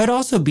 It could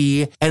also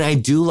be, and I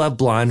do love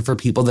blonde for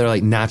people that are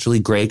like naturally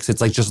gray because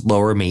it's like just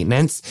lower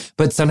maintenance.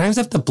 But sometimes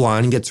if the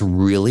blonde gets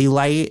really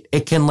light,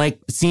 it can like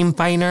seem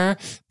finer.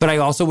 But I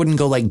also wouldn't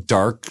go like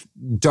dark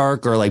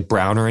or like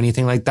brown or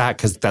anything like that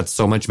because that's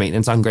so much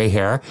maintenance on gray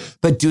hair.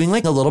 But doing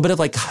like a little bit of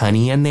like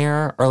honey in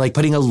there or like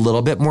putting a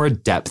little bit more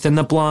depth in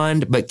the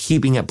blonde, but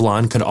keeping it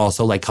blonde could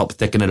also like help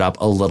thicken it up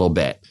a little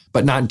bit,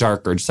 but not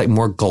darker, just like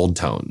more gold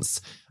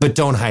tones. But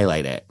don't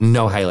highlight it.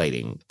 No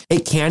highlighting.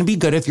 It can be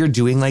good if you're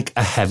doing like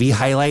a heavy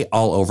highlight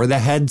all over the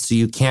head so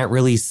you can't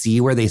really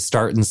see where they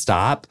start and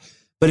stop.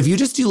 But if you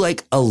just do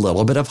like a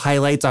little bit of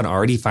highlights on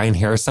already fine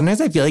hair, sometimes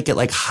I feel like it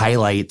like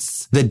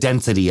highlights the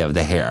density of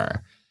the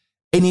hair.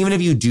 And even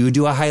if you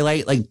do a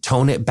highlight, like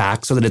tone it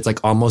back so that it's like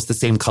almost the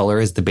same color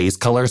as the base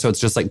color. So it's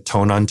just like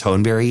tone on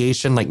tone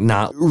variation, like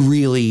not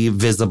really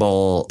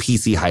visible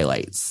PC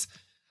highlights.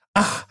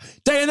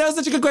 Diane, that was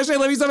such a good question. I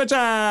love you so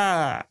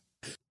much.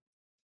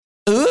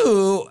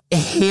 Ooh,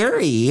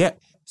 Harry.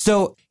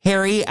 So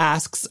Harry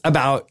asks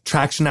about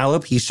traction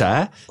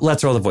alopecia.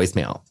 Let's roll the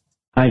voicemail.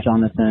 Hi,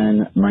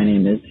 Jonathan. My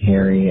name is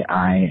Harry.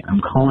 I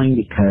am calling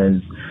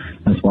because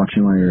I was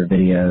watching one of your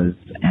videos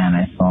and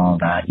I saw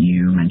that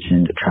you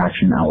mentioned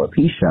traction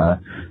alopecia.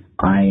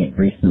 I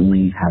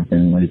recently have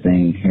been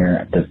losing hair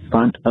at the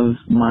front of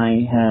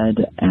my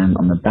head and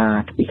on the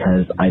back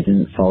because I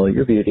didn't follow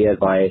your beauty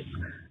advice,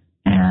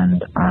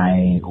 and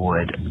I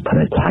would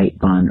put a tight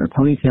bun or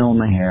ponytail in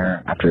my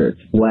hair after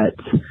it's wet.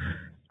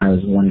 I was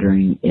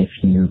wondering if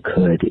you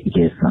could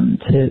give some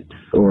tips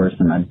or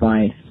some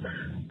advice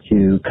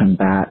to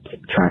combat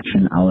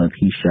traction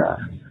alopecia.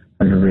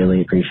 I'd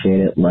really appreciate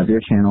it. Love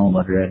your channel.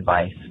 Love your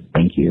advice.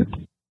 Thank you.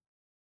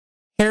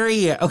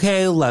 Harry,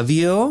 okay, I love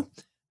you.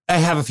 I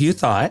have a few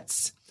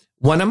thoughts.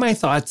 One of my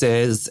thoughts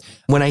is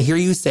when I hear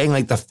you saying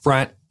like the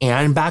front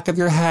and back of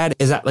your head,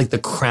 is that like the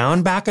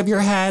crown back of your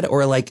head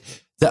or like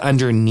the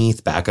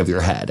underneath back of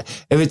your head?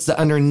 If it's the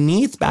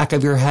underneath back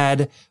of your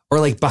head or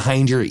like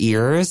behind your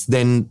ears,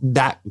 then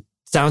that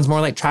sounds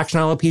more like traction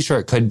alopecia, or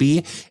it could be.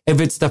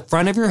 If it's the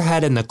front of your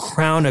head and the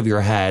crown of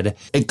your head,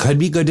 it could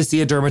be good to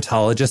see a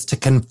dermatologist to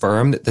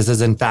confirm that this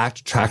is in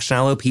fact traction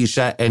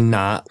alopecia and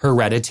not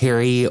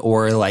hereditary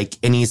or like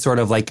any sort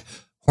of like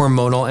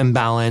hormonal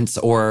imbalance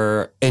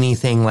or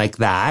anything like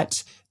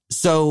that.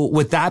 So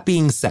with that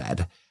being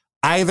said,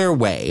 either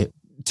way,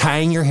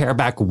 tying your hair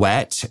back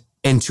wet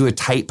into a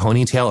tight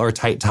ponytail or a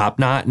tight top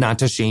knot, not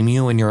to shame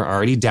you when you're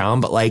already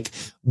down, but like,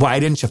 why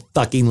didn't you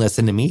fucking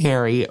listen to me,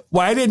 Harry?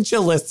 Why didn't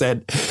you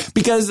listen?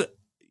 Because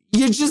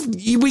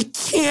we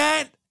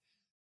can't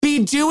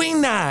be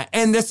doing that.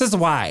 And this is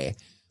why.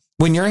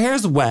 When your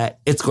hair's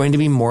wet, it's going to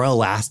be more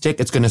elastic.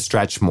 It's going to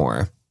stretch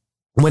more.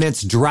 When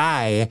it's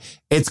dry,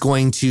 it's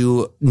going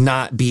to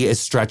not be as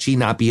stretchy,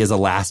 not be as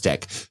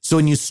elastic. So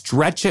when you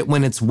stretch it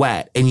when it's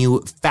wet and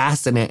you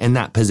fasten it in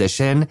that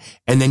position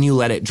and then you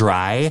let it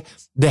dry,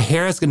 the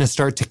hair is going to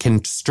start to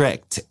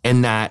constrict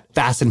in that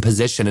fastened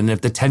position. And if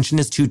the tension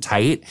is too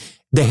tight,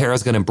 the hair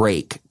is going to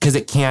break because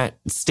it can't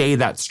stay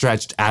that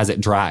stretched as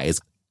it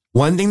dries.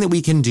 One thing that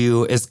we can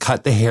do is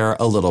cut the hair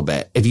a little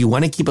bit. If you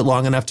want to keep it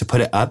long enough to put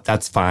it up,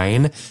 that's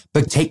fine.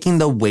 But taking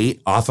the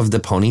weight off of the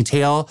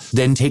ponytail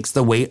then takes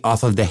the weight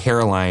off of the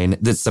hairline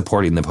that's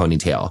supporting the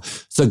ponytail.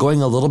 So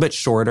going a little bit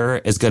shorter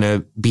is going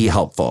to be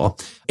helpful.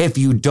 If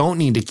you don't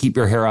need to keep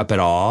your hair up at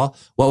all,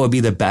 what would be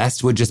the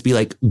best would just be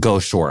like, go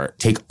short.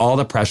 Take all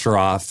the pressure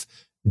off.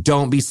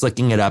 Don't be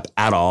slicking it up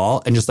at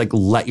all and just like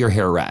let your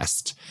hair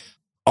rest.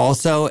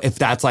 Also, if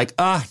that's like,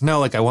 no,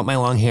 like I want my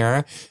long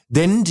hair,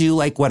 then do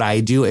like what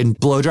I do and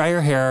blow dry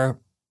your hair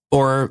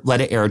or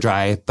let it air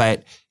dry,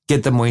 but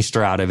get the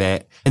moisture out of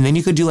it. And then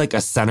you could do like a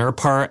center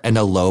part and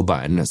a low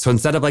bun. So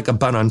instead of like a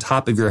bun on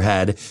top of your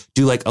head,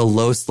 do like a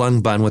low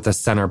slung bun with a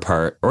center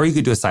part, or you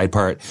could do a side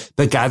part,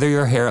 but gather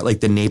your hair at like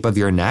the nape of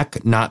your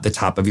neck, not the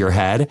top of your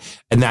head.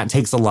 And that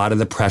takes a lot of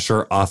the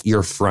pressure off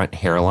your front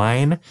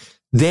hairline.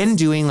 Then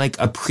doing like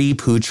a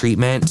pre-poo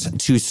treatment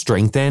to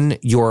strengthen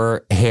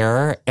your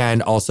hair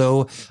and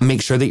also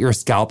make sure that your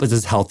scalp is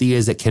as healthy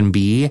as it can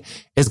be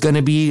is going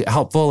to be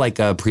helpful. Like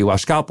a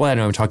pre-wash scalp oil. I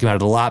know I'm talking about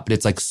it a lot, but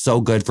it's like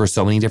so good for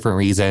so many different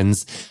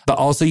reasons. But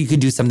also you could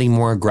do something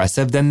more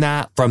aggressive than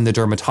that from the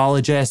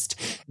dermatologist.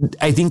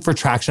 I think for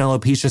traction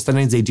alopecia,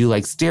 sometimes they do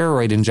like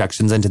steroid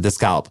injections into the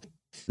scalp.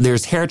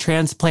 There's hair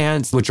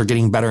transplants, which are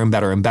getting better and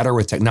better and better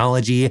with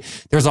technology.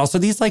 There's also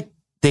these like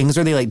things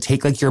where they like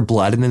take like your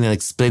blood and then they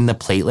like spin the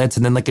platelets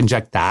and then like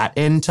inject that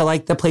into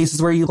like the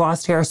places where you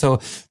lost hair. So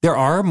there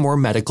are more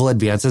medical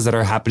advances that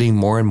are happening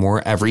more and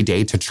more every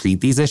day to treat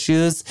these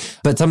issues.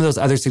 But some of those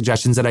other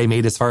suggestions that I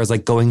made as far as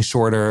like going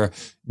shorter,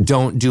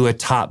 don't do a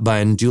top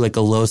bun, do like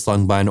a low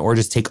slung bun, or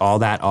just take all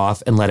that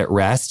off and let it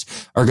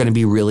rest are going to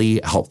be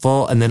really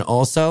helpful. And then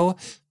also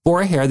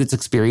for a hair that's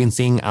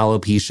experiencing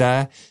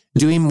alopecia,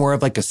 doing more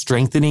of like a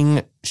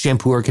strengthening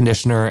shampoo or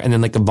conditioner and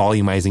then like a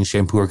volumizing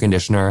shampoo or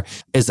conditioner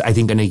is, I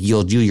think, going to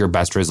yield you your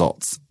best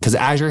results. Because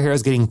as your hair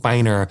is getting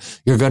finer,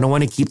 you're going to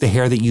want to keep the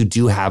hair that you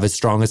do have as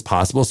strong as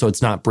possible so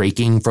it's not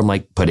breaking from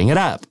like putting it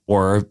up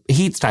or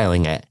heat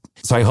styling it.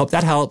 So I hope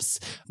that helps.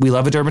 We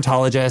love a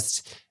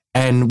dermatologist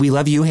and we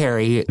love you,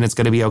 Harry, and it's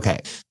going to be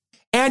okay.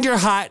 And you're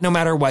hot no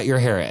matter what your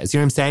hair is. You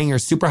know what I'm saying? You're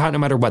super hot no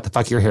matter what the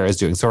fuck your hair is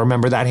doing. So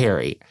remember that,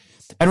 Harry.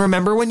 And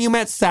remember when you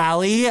met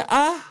Sally?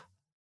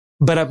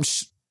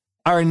 But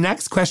our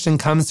next question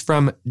comes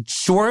from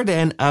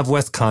Jordan of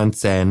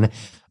Wisconsin.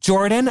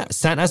 Jordan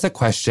sent us a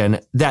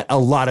question that a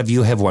lot of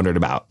you have wondered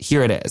about.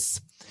 Here it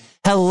is.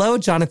 Hello,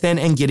 Jonathan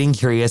and Getting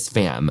Curious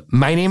fam.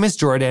 My name is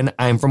Jordan.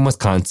 I'm from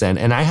Wisconsin,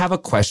 and I have a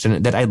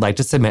question that I'd like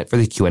to submit for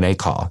the Q&A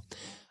call.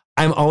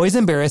 I'm always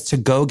embarrassed to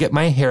go get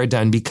my hair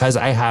done because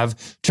I have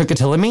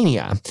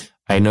trichotillomania.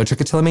 I know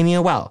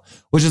trichotillomania well,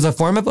 which is a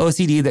form of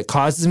OCD that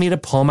causes me to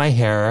pull my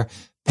hair,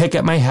 pick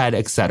at my head,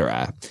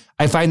 etc.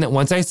 I find that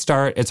once I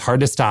start, it's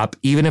hard to stop,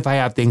 even if I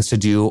have things to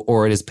do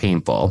or it is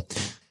painful.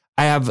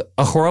 I have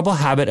a horrible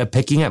habit of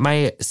picking at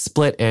my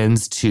split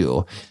ends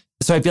too.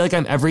 So I feel like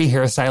I'm every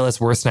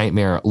hairstylist's worst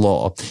nightmare,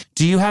 lol.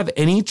 Do you have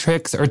any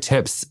tricks or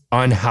tips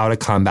on how to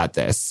combat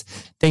this?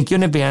 Thank you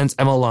in advance.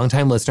 I'm a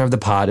longtime listener of the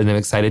pod and I'm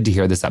excited to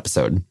hear this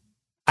episode.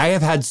 I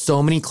have had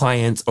so many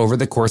clients over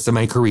the course of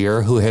my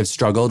career who have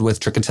struggled with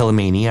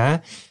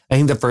trichotillomania. I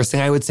think the first thing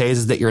I would say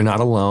is that you're not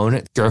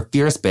alone. You're a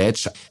fierce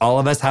bitch. All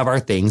of us have our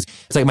things.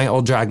 It's like my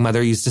old drag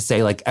mother used to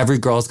say, like, every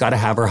girl's got to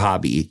have her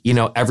hobby. You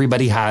know,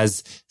 everybody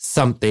has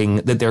something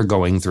that they're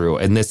going through.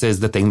 And this is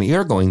the thing that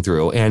you're going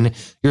through. And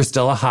you're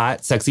still a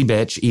hot, sexy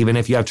bitch, even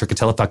if you have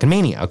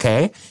trichotillomania,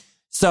 okay?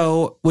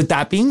 So with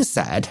that being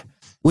said,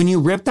 when you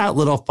rip that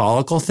little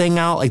follicle thing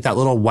out, like that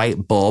little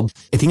white bulb,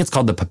 I think it's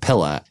called the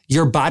papilla,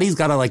 your body's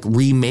got to like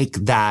remake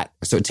that.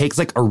 So it takes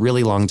like a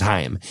really long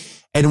time.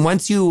 And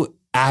once you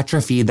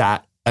atrophy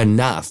that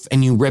enough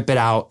and you rip it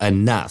out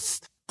enough,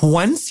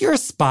 once your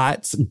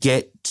spots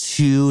get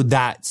to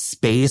that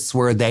space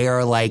where they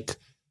are like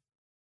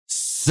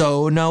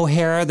so no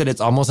hair that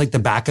it's almost like the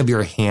back of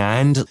your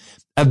hand,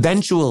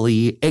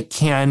 eventually it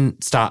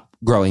can stop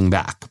growing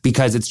back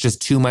because it's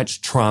just too much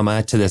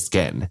trauma to the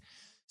skin.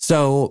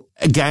 So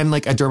again,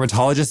 like a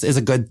dermatologist is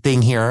a good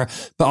thing here,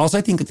 but also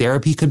I think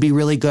therapy could be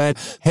really good.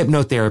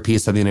 Hypnotherapy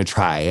is something to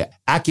try.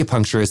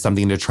 Acupuncture is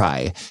something to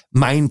try.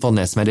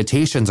 Mindfulness,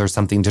 meditations are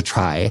something to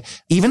try.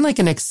 Even like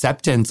an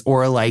acceptance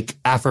or like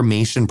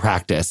affirmation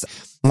practice.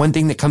 One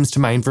thing that comes to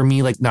mind for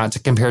me, like not to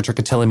compare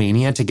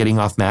trichotillomania to getting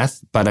off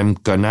meth, but I'm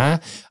gonna,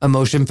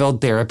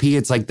 emotion-filled therapy.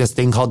 It's like this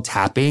thing called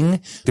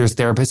tapping. There's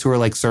therapists who are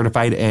like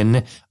certified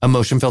in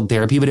emotion-filled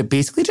therapy, but it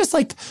basically just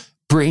like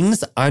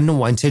brings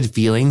unwanted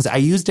feelings. I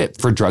used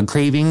it for drug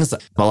cravings.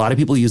 A lot of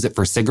people use it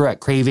for cigarette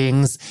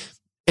cravings.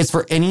 It's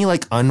for any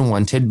like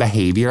unwanted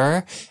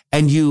behavior.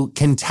 And you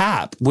can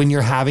tap when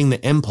you're having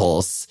the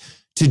impulse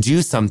to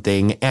do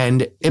something.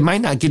 And it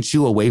might not get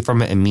you away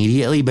from it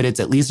immediately, but it's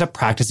at least a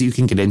practice that you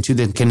can get into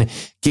that can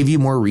give you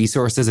more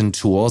resources and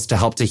tools to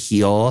help to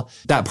heal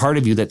that part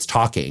of you that's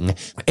talking.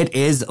 It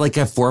is like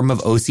a form of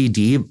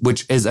OCD,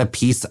 which is a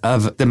piece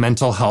of the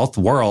mental health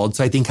world.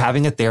 So I think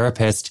having a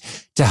therapist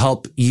to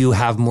help you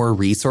have more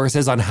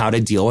resources on how to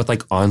deal with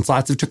like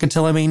onslaughts of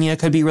trichotillomania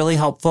could be really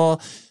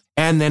helpful.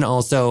 And then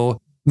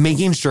also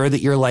making sure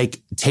that you're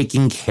like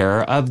taking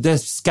care of the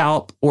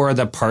scalp or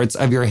the parts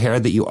of your hair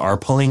that you are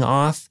pulling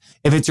off.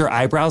 If it's your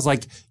eyebrows,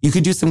 like you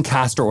could do some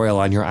castor oil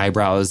on your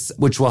eyebrows,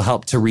 which will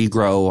help to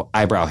regrow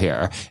eyebrow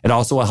hair. It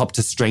also will help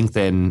to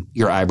strengthen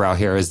your eyebrow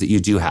hairs that you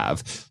do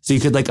have. So you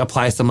could like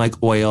apply some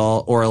like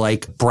oil or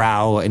like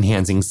brow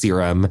enhancing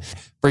serum.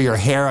 For your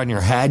hair on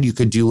your head, you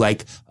could do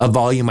like a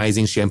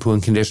volumizing shampoo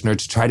and conditioner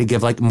to try to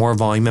give like more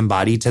volume and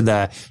body to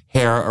the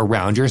hair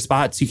around your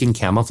spots so you can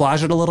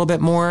camouflage it a little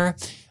bit more.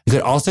 You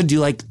could also do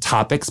like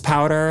Topics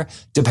powder,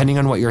 depending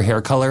on what your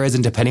hair color is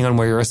and depending on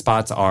where your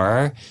spots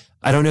are.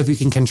 I don't know if you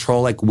can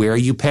control like where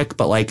you pick,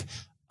 but like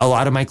a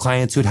lot of my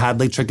clients who'd had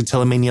like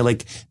trichotillomania,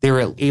 like they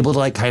were able to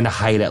like kind of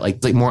hide it,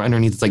 like more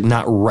underneath. It's like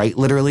not right,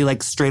 literally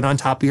like straight on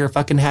top of your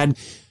fucking head.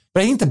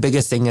 But I think the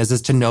biggest thing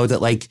is to know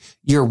that like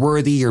you're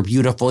worthy, you're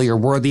beautiful, you're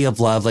worthy of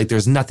love. Like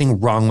there's nothing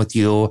wrong with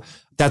you.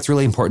 That's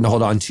really important to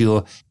hold on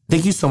to.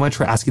 Thank you so much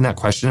for asking that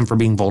question and for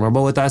being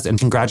vulnerable with us. And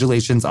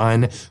congratulations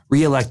on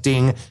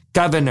re-electing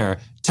Governor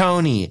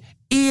Tony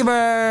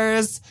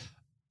Evers.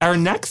 Our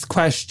next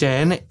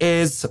question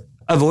is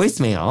a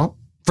voicemail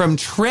from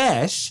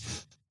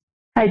Trish.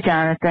 Hi,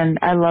 Jonathan.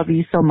 I love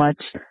you so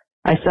much.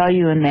 I saw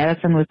you in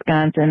Madison,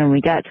 Wisconsin, and we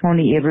got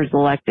Tony Evers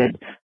elected,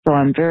 so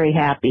I'm very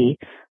happy.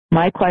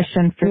 My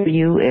question for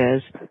you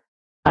is,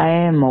 I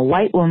am a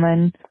white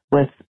woman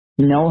with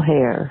no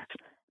hair.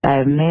 I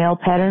have male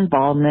pattern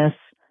baldness,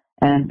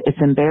 and it's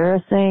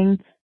embarrassing,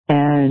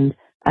 and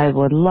I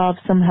would love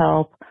some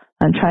help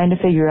on trying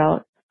to figure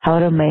out how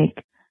to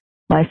make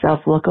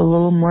myself look a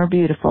little more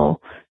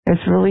beautiful.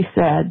 It's really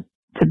sad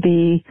to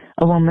be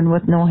a woman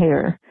with no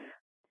hair.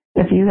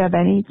 If you have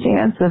any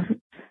chance of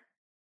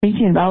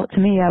reaching out to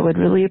me, I would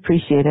really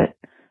appreciate it.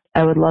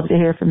 I would love to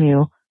hear from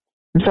you.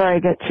 I'm sorry I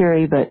got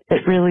teary, but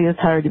it really is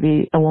hard to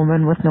be a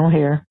woman with no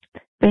hair.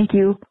 Thank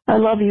you. I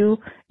love you.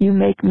 You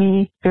make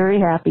me very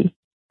happy.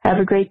 Have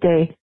a great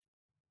day.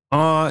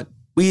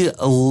 We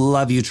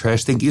love you,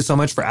 Trish. Thank you so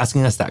much for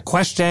asking us that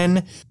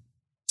question.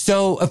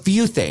 So a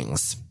few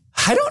things.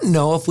 I don't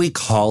know if we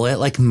call it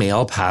like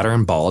male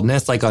pattern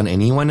baldness, like on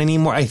anyone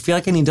anymore. I feel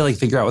like I need to like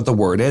figure out what the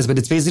word is, but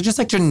it's basically just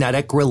like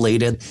genetic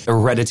related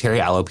hereditary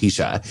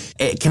alopecia.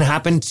 It can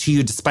happen to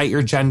you despite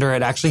your gender.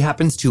 It actually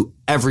happens to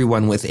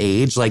everyone with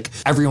age. Like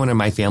everyone in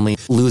my family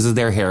loses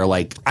their hair.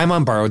 Like I'm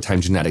on borrowed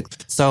time genetics.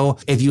 So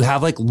if you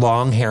have like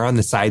long hair on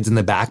the sides and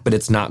the back, but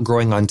it's not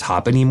growing on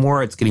top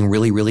anymore, it's getting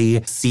really,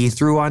 really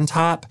see-through on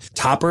top.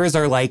 Toppers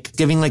are like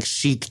giving like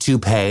chic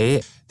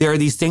toupee. There are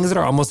these things that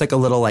are almost like a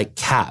little like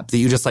cap that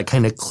you just like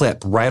kind of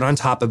clip right on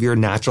top of your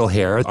natural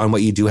hair on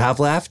what you do have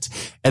left.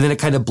 And then it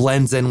kind of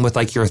blends in with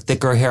like your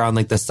thicker hair on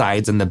like the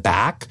sides and the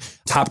back.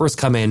 Toppers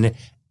come in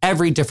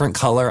every different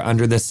color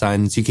under the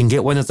sun. So you can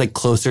get one that's like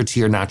closer to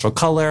your natural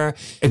color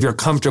if you're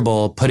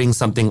comfortable putting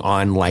something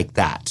on like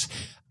that.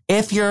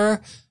 If your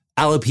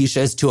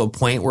alopecia is to a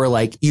point where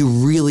like you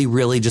really,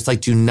 really just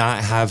like do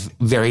not have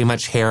very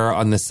much hair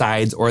on the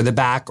sides or the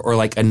back or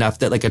like enough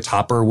that like a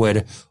topper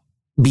would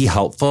be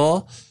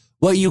helpful,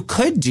 what you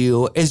could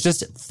do is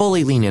just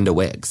fully lean into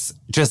wigs.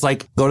 Just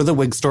like go to the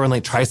wig store and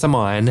like try some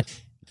on,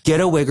 get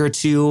a wig or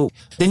two.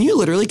 Then you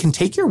literally can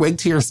take your wig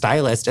to your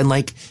stylist and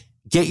like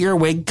get your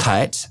wig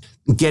cut,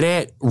 get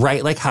it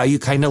right like how you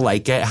kind of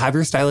like it, have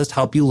your stylist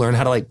help you learn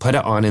how to like put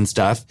it on and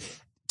stuff.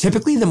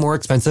 Typically, the more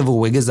expensive a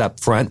wig is up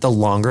front, the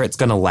longer it's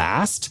going to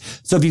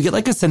last. So if you get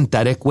like a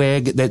synthetic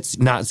wig that's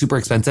not super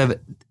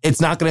expensive,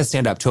 it's not going to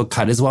stand up to a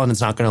cut as well and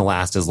it's not going to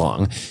last as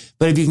long.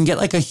 But if you can get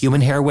like a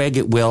human hair wig,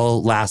 it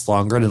will last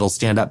longer and it'll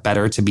stand up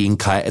better to being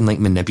cut and like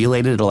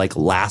manipulated. It'll like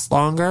last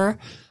longer.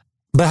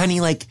 But honey,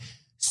 like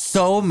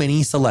so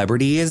many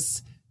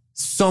celebrities,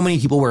 so many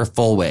people wear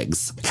full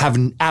wigs, have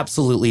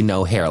absolutely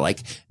no hair,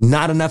 like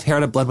not enough hair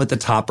to blend with the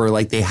topper.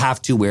 Like they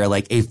have to wear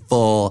like a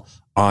full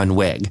on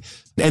wig.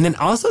 And then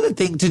also the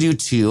thing to do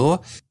too,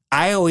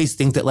 I always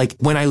think that like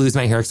when I lose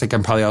my hair, because like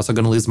I'm probably also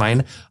going to lose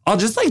mine, I'll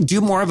just like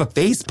do more of a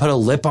face, put a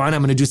lip on.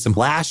 I'm going to do some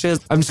lashes.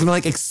 I'm just going to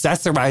like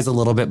accessorize a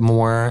little bit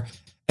more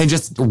and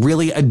just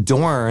really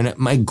adorn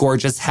my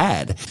gorgeous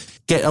head.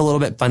 Get a little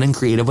bit fun and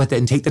creative with it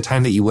and take the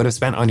time that you would have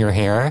spent on your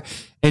hair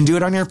and do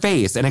it on your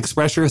face and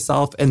express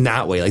yourself in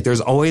that way. Like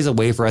there's always a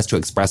way for us to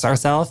express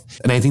ourselves.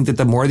 And I think that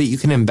the more that you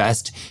can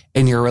invest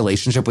in your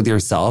relationship with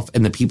yourself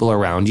and the people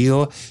around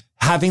you,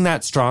 having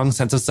that strong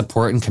sense of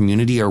support and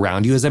community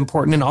around you is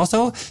important. And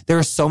also, there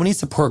are so many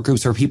support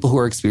groups for people who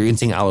are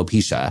experiencing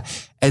alopecia.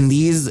 And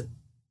these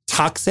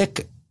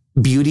toxic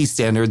beauty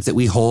standards that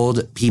we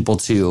hold people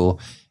to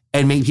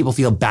and make people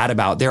feel bad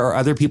about, there are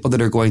other people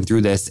that are going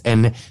through this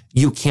and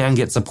you can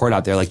get support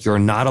out there. Like you're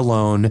not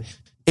alone.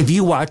 If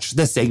you watch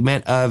the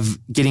segment of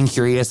Getting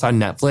Curious on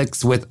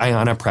Netflix with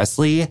Ayanna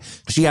Pressley,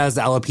 she has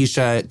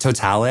alopecia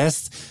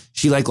totalis.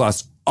 She like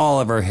lost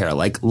all of her hair,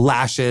 like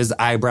lashes,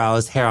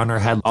 eyebrows, hair on her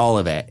head, all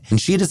of it. And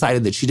she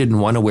decided that she didn't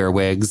want to wear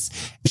wigs.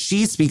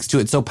 She speaks to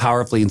it so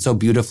powerfully and so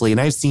beautifully.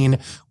 And I've seen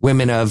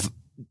women of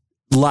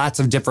lots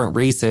of different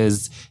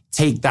races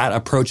take that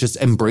approach, just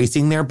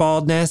embracing their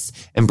baldness,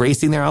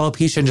 embracing their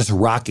alopecia, and just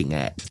rocking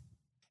it.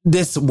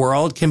 This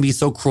world can be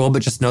so cruel,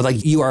 but just know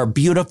like you are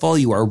beautiful,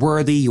 you are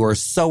worthy, you are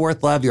so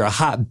worth love. You're a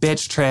hot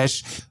bitch,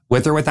 Trish,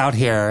 with or without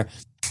hair.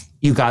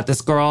 You got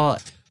this, girl.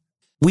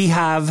 We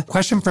have a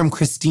question from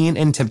Christine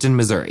in Tipton,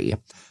 Missouri.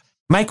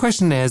 My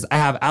question is, I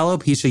have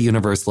alopecia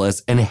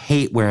universalis and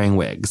hate wearing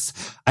wigs.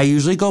 I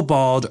usually go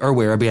bald or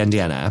wear a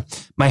bandana.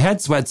 My head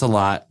sweats a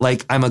lot,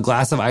 like I'm a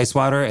glass of ice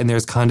water and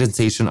there's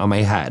condensation on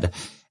my head.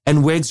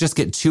 And wigs just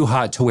get too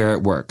hot to wear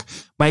at work.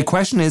 My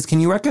question is, can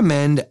you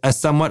recommend a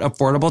somewhat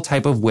affordable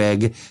type of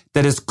wig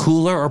that is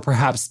cooler, or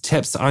perhaps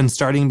tips on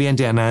starting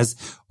bandanas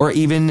or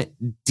even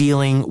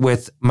dealing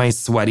with my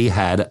sweaty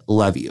head?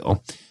 Love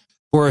you.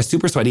 For a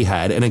super sweaty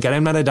head, and again,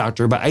 I'm not a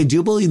doctor, but I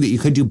do believe that you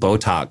could do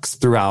Botox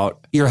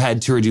throughout your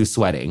head to reduce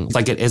sweating.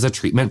 Like, it is a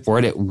treatment for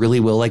it. It really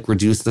will like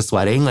reduce the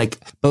sweating, like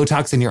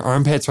Botox in your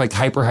armpits, or like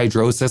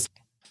hyperhidrosis.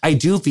 I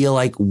do feel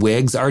like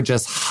wigs are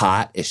just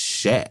hot as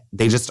shit.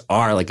 They just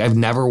are. Like, I've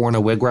never worn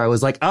a wig where I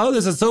was like, oh,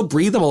 this is so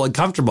breathable and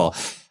comfortable.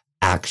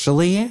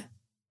 Actually,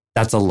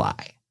 that's a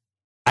lie.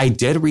 I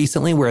did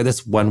recently wear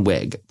this one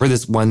wig for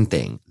this one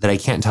thing that I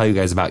can't tell you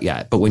guys about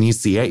yet. But when you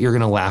see it, you're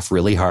going to laugh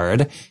really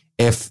hard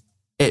if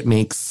it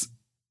makes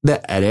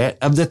the edit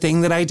of the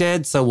thing that I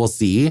did. So we'll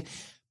see.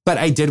 But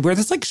I did wear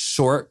this like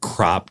short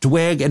cropped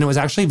wig, and it was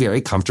actually very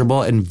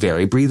comfortable and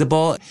very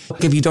breathable.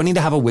 If you don't need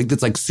to have a wig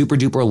that's like super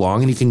duper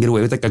long, and you can get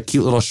away with like a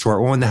cute little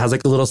short one that has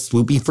like a little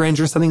swoopy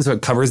fringe or something, so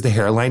it covers the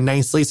hairline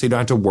nicely, so you don't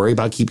have to worry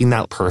about keeping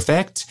that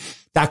perfect.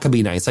 That could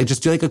be nice. Like,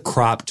 just do like a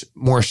cropped,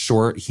 more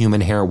short human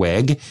hair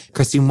wig.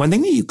 Christine, one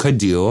thing that you could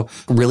do,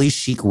 really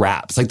chic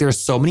wraps. Like, there's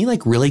so many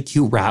like really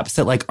cute wraps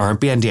that like aren't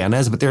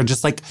bandanas, but they're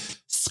just like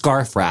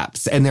scarf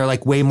wraps, and they're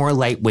like way more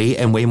lightweight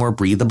and way more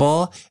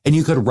breathable. And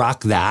you could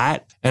rock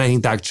that. And I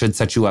think that should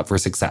set you up for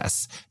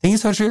success. Thank you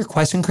so much for your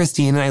question,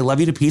 Christine. And I love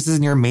you to pieces,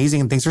 and you're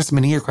amazing. And thanks for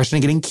submitting your question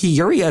and getting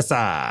curious.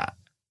 And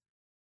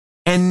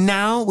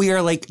now we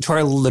are like to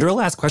our literal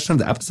last question of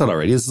the episode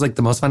already. This is like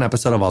the most fun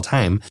episode of all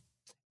time.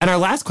 And our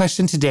last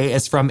question today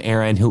is from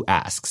Aaron, who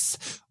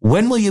asks,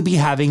 when will you be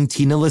having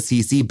Tina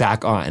Lasisi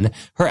back on?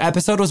 Her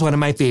episode was one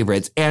of my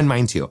favorites, and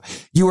mine too.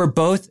 You were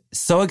both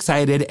so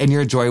excited, and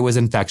your joy was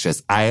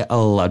infectious. I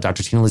love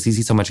Dr. Tina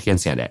Lasisi so much, I can't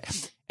stand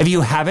it. If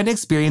you haven't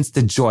experienced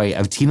the joy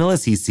of Tina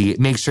Lasisi,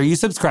 make sure you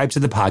subscribe to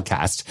the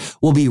podcast.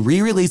 We'll be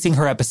re-releasing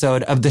her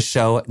episode of the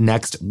show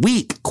next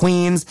week,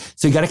 Queens.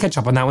 So you got to catch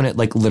up on that one. It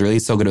like literally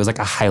is so good. It was like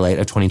a highlight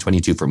of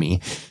 2022 for me.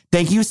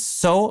 Thank you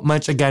so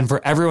much again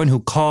for everyone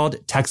who called,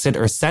 texted,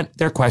 or sent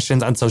their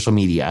questions on social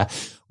media.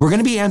 We're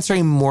going to be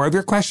answering more of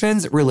your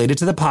questions related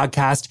to the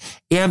podcast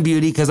and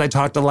beauty, because I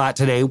talked a lot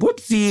today.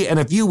 Whoopsie, in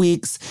a few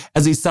weeks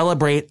as we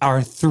celebrate our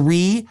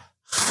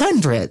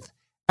 300th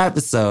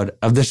episode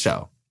of the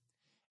show.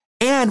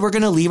 And we're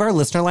going to leave our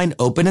listener line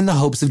open in the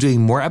hopes of doing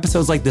more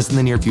episodes like this in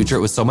the near future. It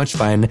was so much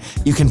fun.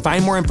 You can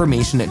find more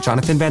information at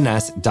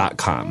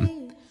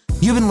jonathanvanness.com.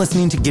 You've been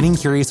listening to Getting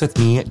Curious with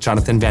me,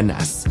 Jonathan Van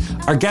Ness.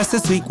 Our guest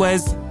this week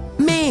was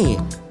me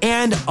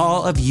and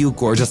all of you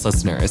gorgeous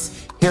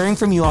listeners. Hearing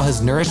from you all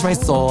has nourished my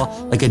soul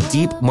like a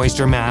deep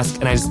moisture mask,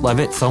 and I just love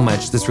it so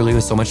much. This really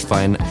was so much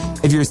fun.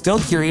 If you're still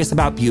curious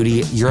about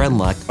beauty, you're in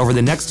luck. Over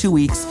the next 2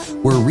 weeks,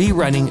 we're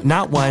rerunning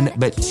not one,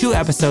 but 2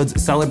 episodes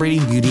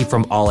celebrating beauty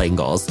from all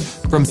angles.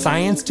 From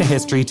science to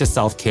history to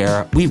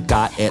self-care, we've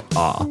got it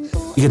all.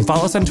 You can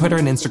follow us on Twitter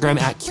and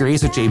Instagram at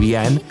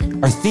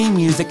CuriousWithJVN. Our theme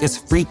music is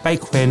Freak by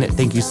Quinn.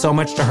 Thank you so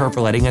much to her for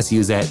letting us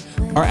use it.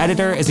 Our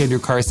editor is Andrew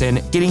Carson.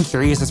 Getting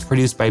Curious is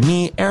produced by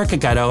me, Erica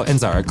Ghetto, and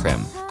Zara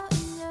Krim.